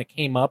industry that kind of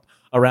came up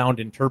around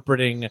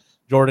interpreting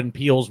Jordan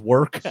Peele's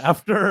work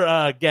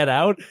after Get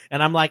Out,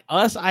 and I'm like,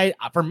 Us,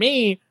 for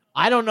me,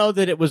 I don't know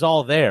that it was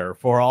all there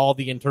for all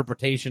the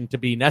interpretation to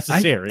be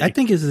necessary. I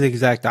think it's the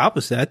exact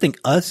opposite. I think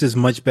Us is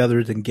much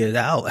better than Get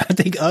Out. I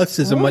think Us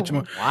is a much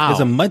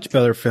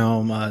better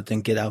film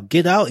than Get Out.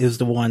 Get Out is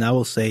the one I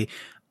will say.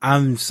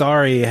 I'm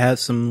sorry, it has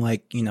some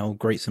like, you know,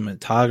 great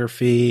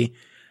cinematography,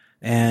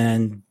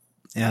 and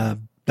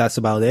that's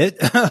about it.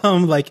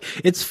 Like,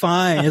 it's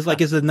fine. It's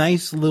like, it's a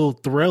nice little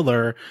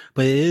thriller,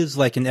 but it is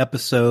like an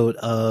episode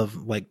of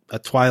like a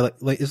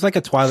Twilight, like it's like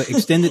a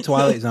extended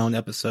Twilight Zone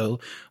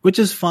episode, which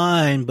is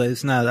fine, but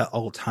it's not an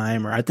all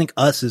timer. I think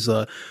Us is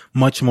a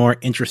much more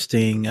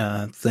interesting,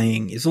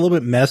 thing. It's a little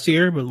bit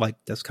messier, but like,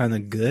 that's kind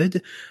of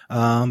good.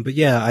 But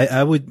yeah,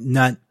 I would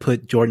not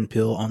put Jordan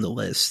Peele on the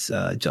list,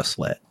 just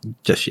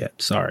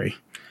yet. Sorry.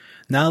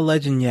 Not a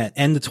legend yet.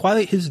 And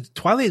his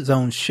Twilight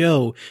Zone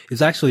show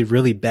is actually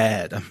really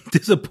bad. I'm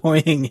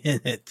disappointing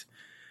in it.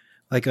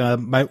 Like,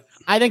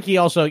 I think he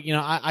also, you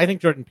know, I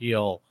think Jordan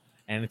Peele,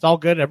 and it's all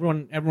good.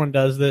 Everyone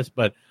does this,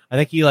 but I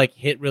think he like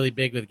hit really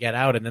big with Get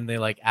Out, and then they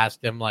like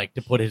asked him like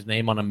to put his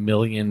name on a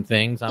million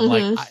things. I'm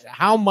like,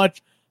 how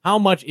much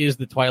is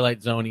the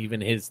Twilight Zone even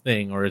his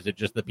thing, or is it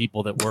just the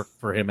people that work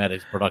for him at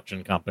his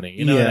production company?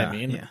 You know what I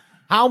mean? Yeah.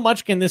 How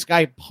much can this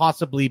guy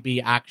possibly be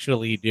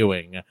actually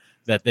doing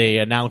that they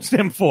announced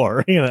him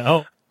for, you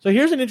know? So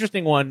here's an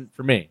interesting one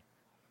for me,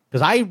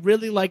 because I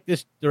really like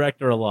this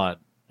director a lot,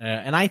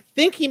 and I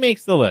think he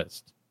makes the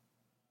list.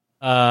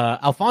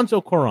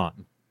 Alfonso Cuarón.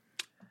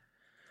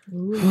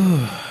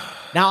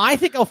 Now, I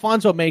think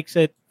Alfonso makes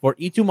it for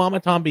Y Tu Mama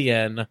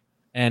Tambien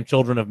and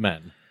Children of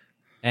Men.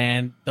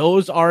 And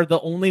those are the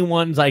only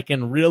ones I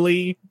can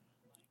really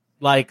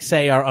like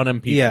say are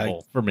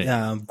unimpeachable for me.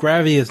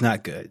 Gravity is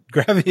not good.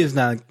 Gravity is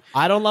not.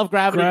 I don't love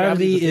Gravity.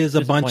 Gravity is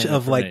a bunch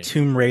of like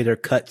Tomb Raider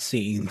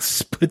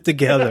cutscenes put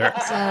together.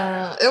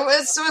 It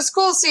was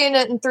cool seeing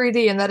it in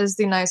 3D, and that is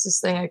the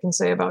nicest thing I can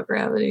say about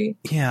Gravity.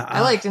 Yeah,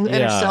 I liked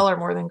Interstellar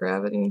more than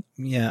Gravity.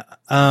 Yeah,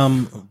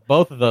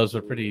 both of those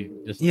are pretty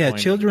disappointing. Yeah,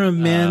 Children of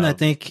Men I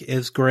think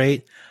is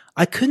great.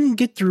 I couldn't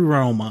get through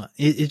Roma.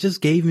 It just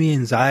gave me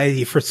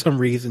anxiety for some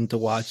reason to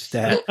watch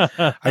that.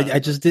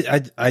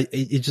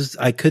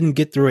 I couldn't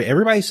get through it.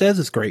 Everybody says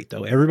it's great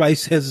though. Everybody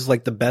says it's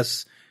like the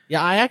best.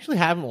 Yeah, I actually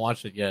haven't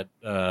watched it yet,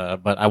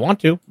 but I want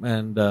to,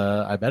 and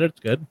I bet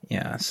it's good.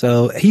 Yeah,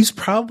 so he's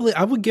probably,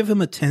 I would give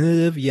him a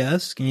tentative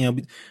yes, you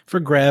know, for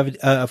Gravity,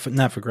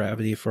 not for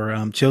Gravity, for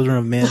Children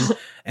of Men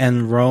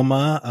and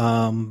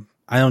Roma.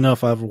 I don't know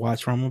if I ever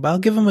watched Roma, but I'll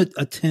give him a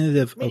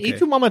tentative. Okay. Y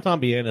Tu Mama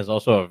Tambien is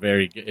also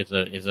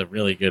is a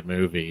really good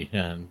movie,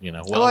 and you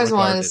know, I always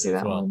wanted to see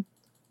that one.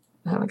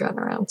 I haven't gotten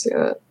around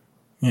to it.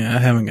 Yeah, I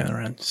haven't gotten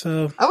around.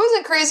 So I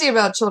wasn't crazy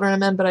about Children of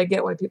Men, but I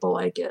get why people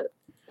like it.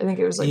 I think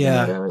it was like,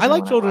 I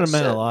like Children of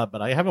Men a lot,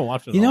 but I haven't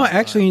watched it. You know what?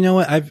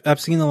 I've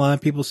seen a lot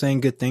of people saying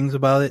good things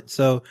about it.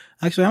 So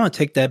actually, I'm gonna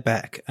take that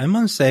back. I'm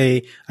gonna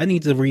say I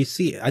need to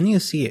re-see it. I need to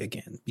see it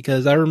again,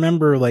 because I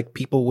remember like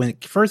people when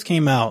it first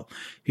came out,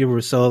 people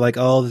were so like,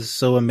 "Oh, this is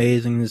so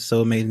amazing! This is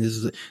so amazing! This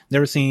is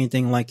never seen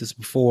anything like this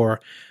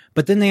before."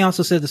 But then they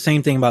also said the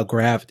same thing about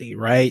Gravity,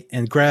 right?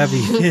 And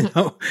Gravity, you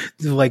know,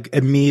 like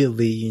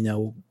immediately, you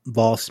know,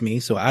 lost me.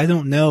 So I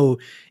don't know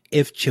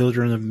if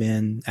Children of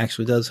Men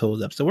actually does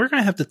hold up. So we're going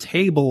to have to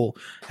table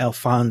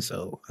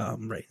Alfonso,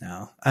 right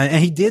now.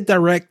 And he did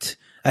direct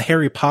a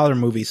Harry Potter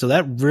movie. So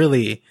that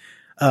really,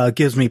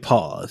 gives me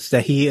pause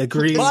that he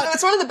agrees.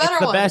 It's one of the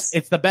better ones.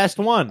 It's the best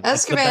one. Azkaban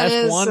it's the best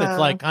is, one. It's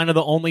like kind of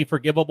the only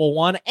forgivable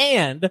one.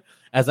 And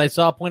as I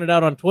saw pointed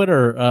out on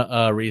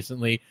Twitter,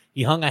 recently,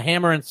 he hung a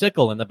hammer and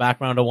sickle in the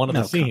background of one of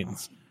the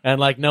scenes. And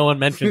like no one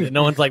mentioned it.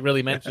 No one's like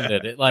really mentioned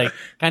it. It like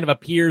kind of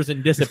appears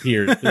and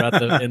disappears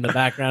throughout in the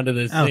background of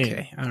this scene.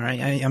 Okay, all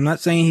right. I'm not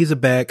saying he's a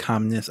bad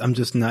communist. I'm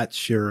just not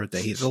sure that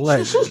he's a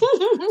legend.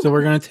 So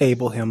we're gonna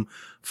table him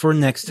for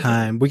next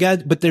time.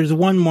 But there's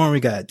one more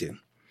we gotta do.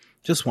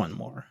 Just one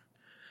more,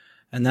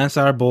 and that's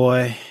our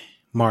boy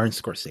Martin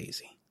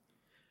Scorsese.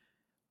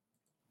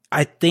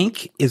 I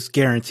think it's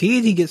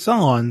guaranteed he gets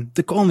on.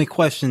 The only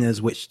question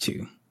is which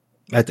two.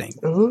 I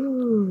think.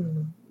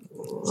 Ooh,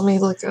 let me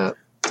look up.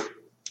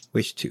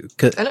 Which two?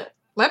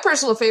 My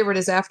personal favorite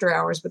is After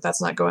Hours, but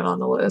that's not going on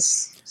the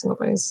list. So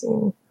nobody's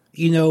seen.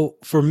 You know,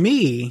 for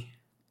me,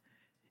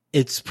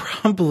 it's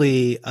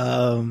probably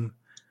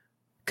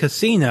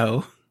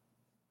Casino.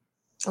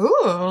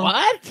 Ooh.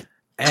 What?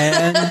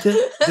 And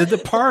The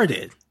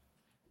Departed.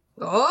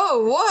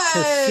 Oh, what?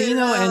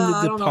 Casino and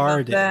The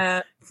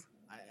Departed.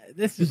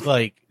 This is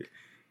like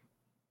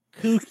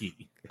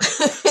kooky.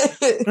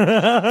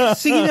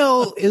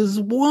 Casino is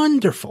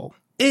wonderful.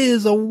 It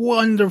is a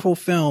wonderful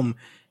film.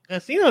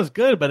 Casino's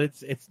good, but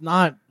it's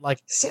not like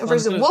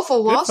versus Wolf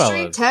of Wall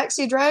Street,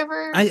 Taxi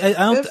Driver. I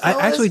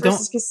actually don't.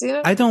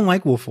 Casino? I don't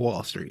like Wolf of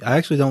Wall Street. I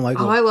actually don't like.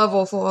 I love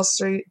Wolf of Wall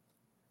Street.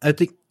 I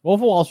think Wolf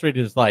of Wall Street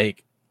is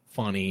like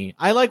funny.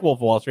 I like Wolf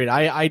of Wall Street.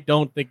 I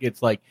don't think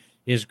it's like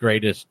his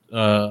greatest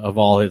of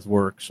all his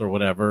works or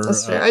whatever.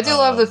 That's fair. I do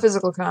love the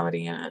physical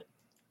comedy in it.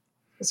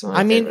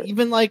 I mean,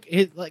 even like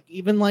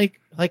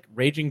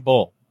Raging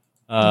Bull,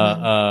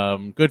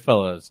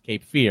 Goodfellas,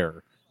 Cape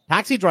Fear.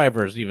 Taxi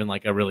Driver is even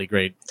like a really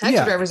great.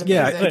 Taxi Driver's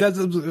amazing. That's,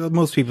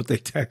 most people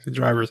think Taxi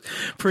Driver's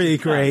pretty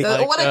great.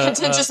 What a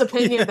contentious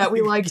opinion that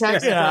we like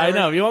Taxi Driver. Yeah, I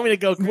know. You want me to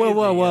go crazy?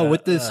 Well,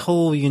 with this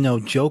whole,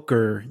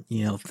 Joker,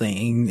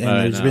 thing, and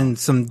there's been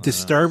some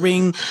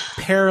disturbing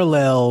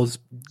parallels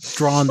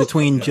drawn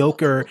between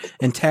Joker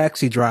and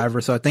Taxi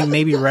Driver. So I think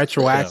maybe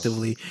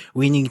retroactively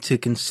we need to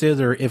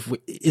consider if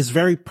it's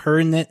very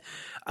pertinent.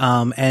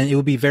 And it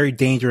would be very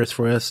dangerous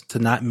for us to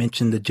not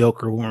mention the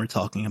Joker when we're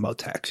talking about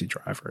Taxi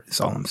Driver.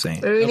 That's all I'm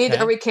saying.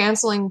 Are we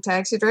canceling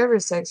Taxi Driver? Or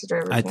is Taxi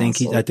Driver? I think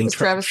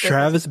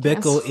Travis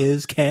Bickle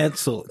is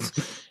canceled.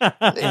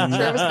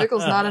 Travis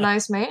Bickle's not a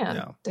nice man.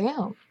 No.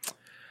 Damn.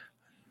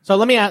 So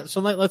let me ask.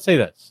 So let's say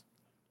this.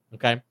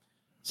 Okay.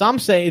 Some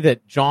say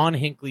that John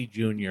Hinckley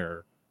Jr.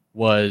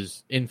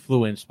 was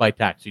influenced by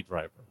Taxi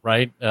Driver,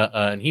 right?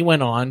 And he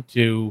went on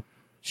to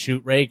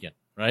shoot Reagan.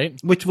 Right,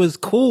 which was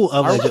cool,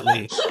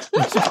 allegedly.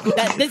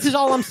 This is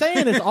all I'm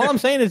saying.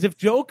 If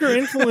Joker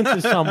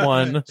influences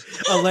someone,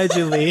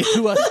 allegedly,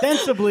 to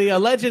ostensibly,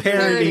 allegedly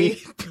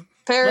parody.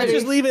 Let's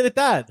just leave it at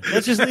that.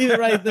 Let's just leave it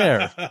right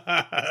there.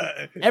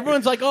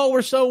 Everyone's like, "Oh,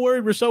 we're so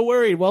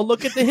worried." Well,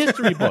 look at the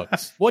history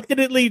books. What did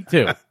it lead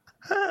to?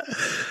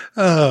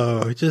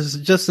 Oh,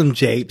 just some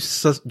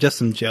japes, just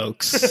some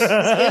jokes.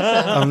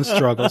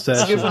 Struggle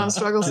session.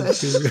 Struggle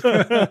session.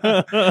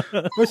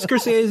 But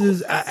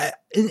Scorsese's,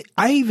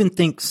 I even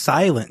think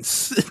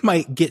Silence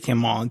might get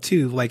him on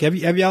too. Like, have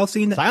y'all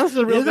seen that? Silence is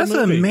a real good movie.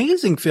 That's an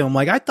amazing film.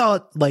 Like, I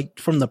thought, like,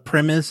 from the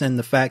premise and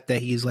the fact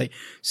that he's like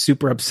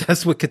super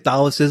obsessed with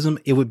Catholicism,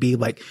 it would be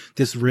like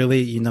this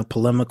really,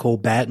 polemical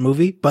bad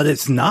movie. But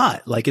it's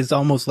not. Like, it's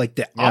almost like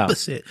the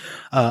opposite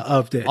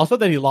of the. Also,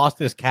 that he lost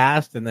his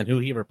cast and then who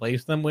he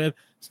replaced them with.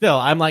 Still,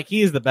 I'm like,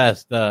 he's the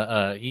best.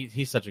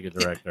 He's such a good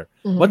director.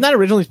 Mm-hmm. Wasn't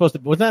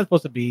that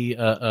supposed to be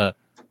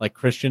like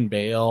Christian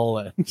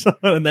Bale,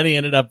 and then he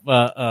ended up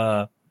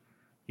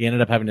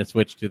having to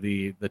switch to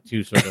the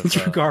two sort of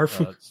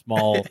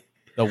small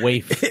the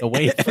waif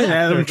and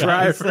Adam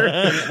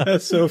Driver.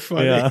 That's so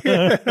funny.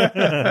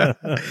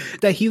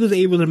 That he was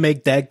able to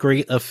make that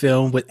great a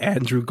film with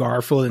Andrew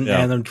Garfield and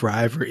Adam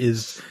Driver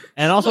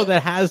and also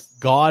that has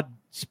God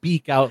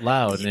speak out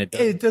loud, and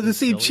it doesn't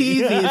seem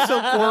cheesy. It's so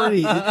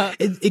corny.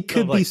 It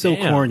could be so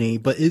corny,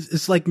 but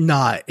it's like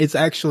not. It's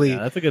actually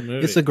that's a good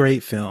movie. It's a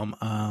great film.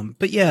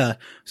 But yeah,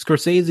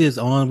 Scorsese is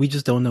on. We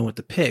just don't know what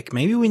to pick.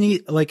 Maybe we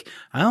need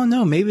I don't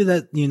know. Maybe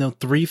that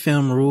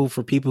 3-film rule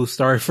for people who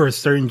started for a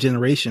certain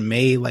generation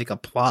may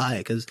apply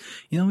because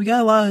we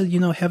got a lot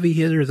of heavy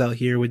hitters out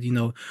here with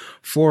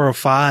 4 or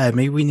 5.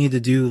 Maybe we need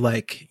to do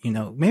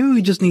maybe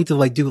we just need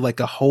to do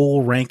a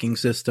whole ranking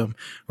system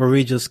where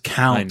we just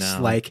count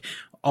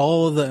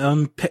all of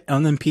the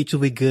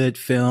unimpeachably good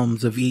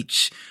films of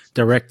each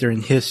director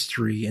in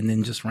history, and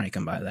then just rank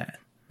them by that.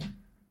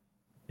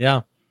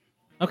 Yeah.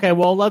 Okay.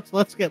 Well,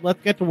 let's get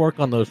to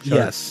work on those charts.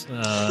 Yes.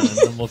 And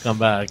then we'll come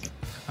back.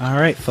 All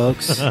right,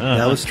 folks.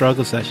 That was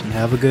Struggle Session.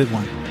 Have a good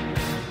one.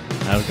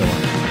 Have a good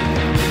one.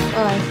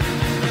 Bye.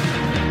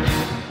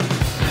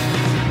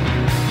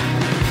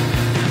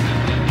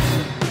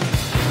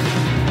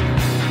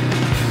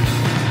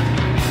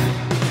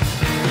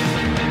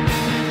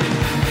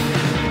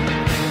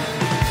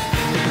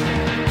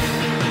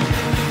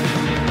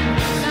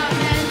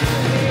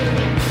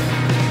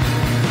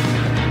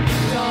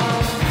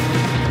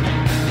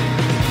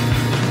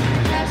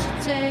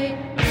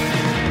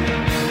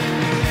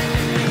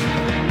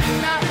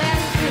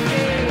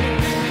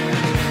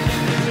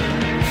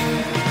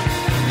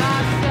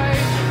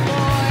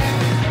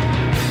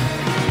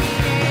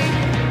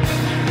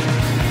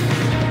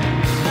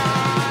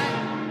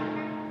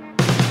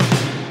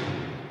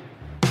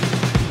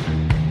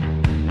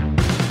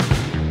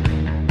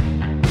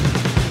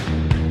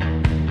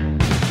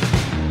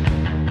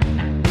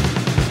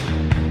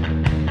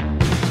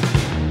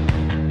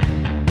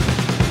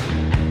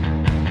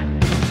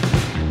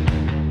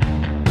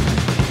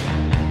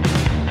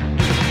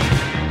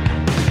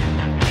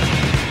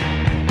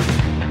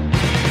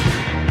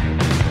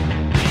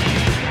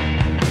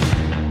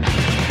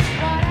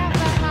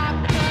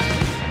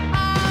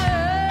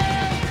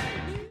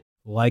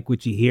 Like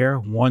what you hear?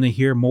 Want to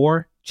hear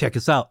more? Check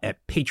us out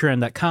at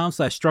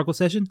patreon.com/struggle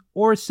session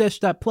or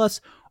sesh.plus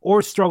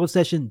or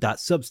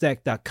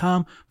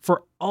strugglesession.substack.com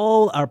for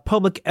all our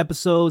public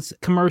episodes,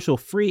 commercial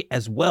free,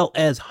 as well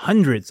as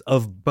hundreds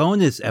of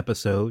bonus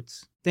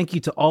episodes. Thank you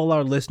to all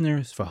our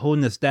listeners for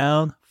holding us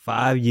down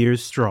 5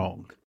 years strong.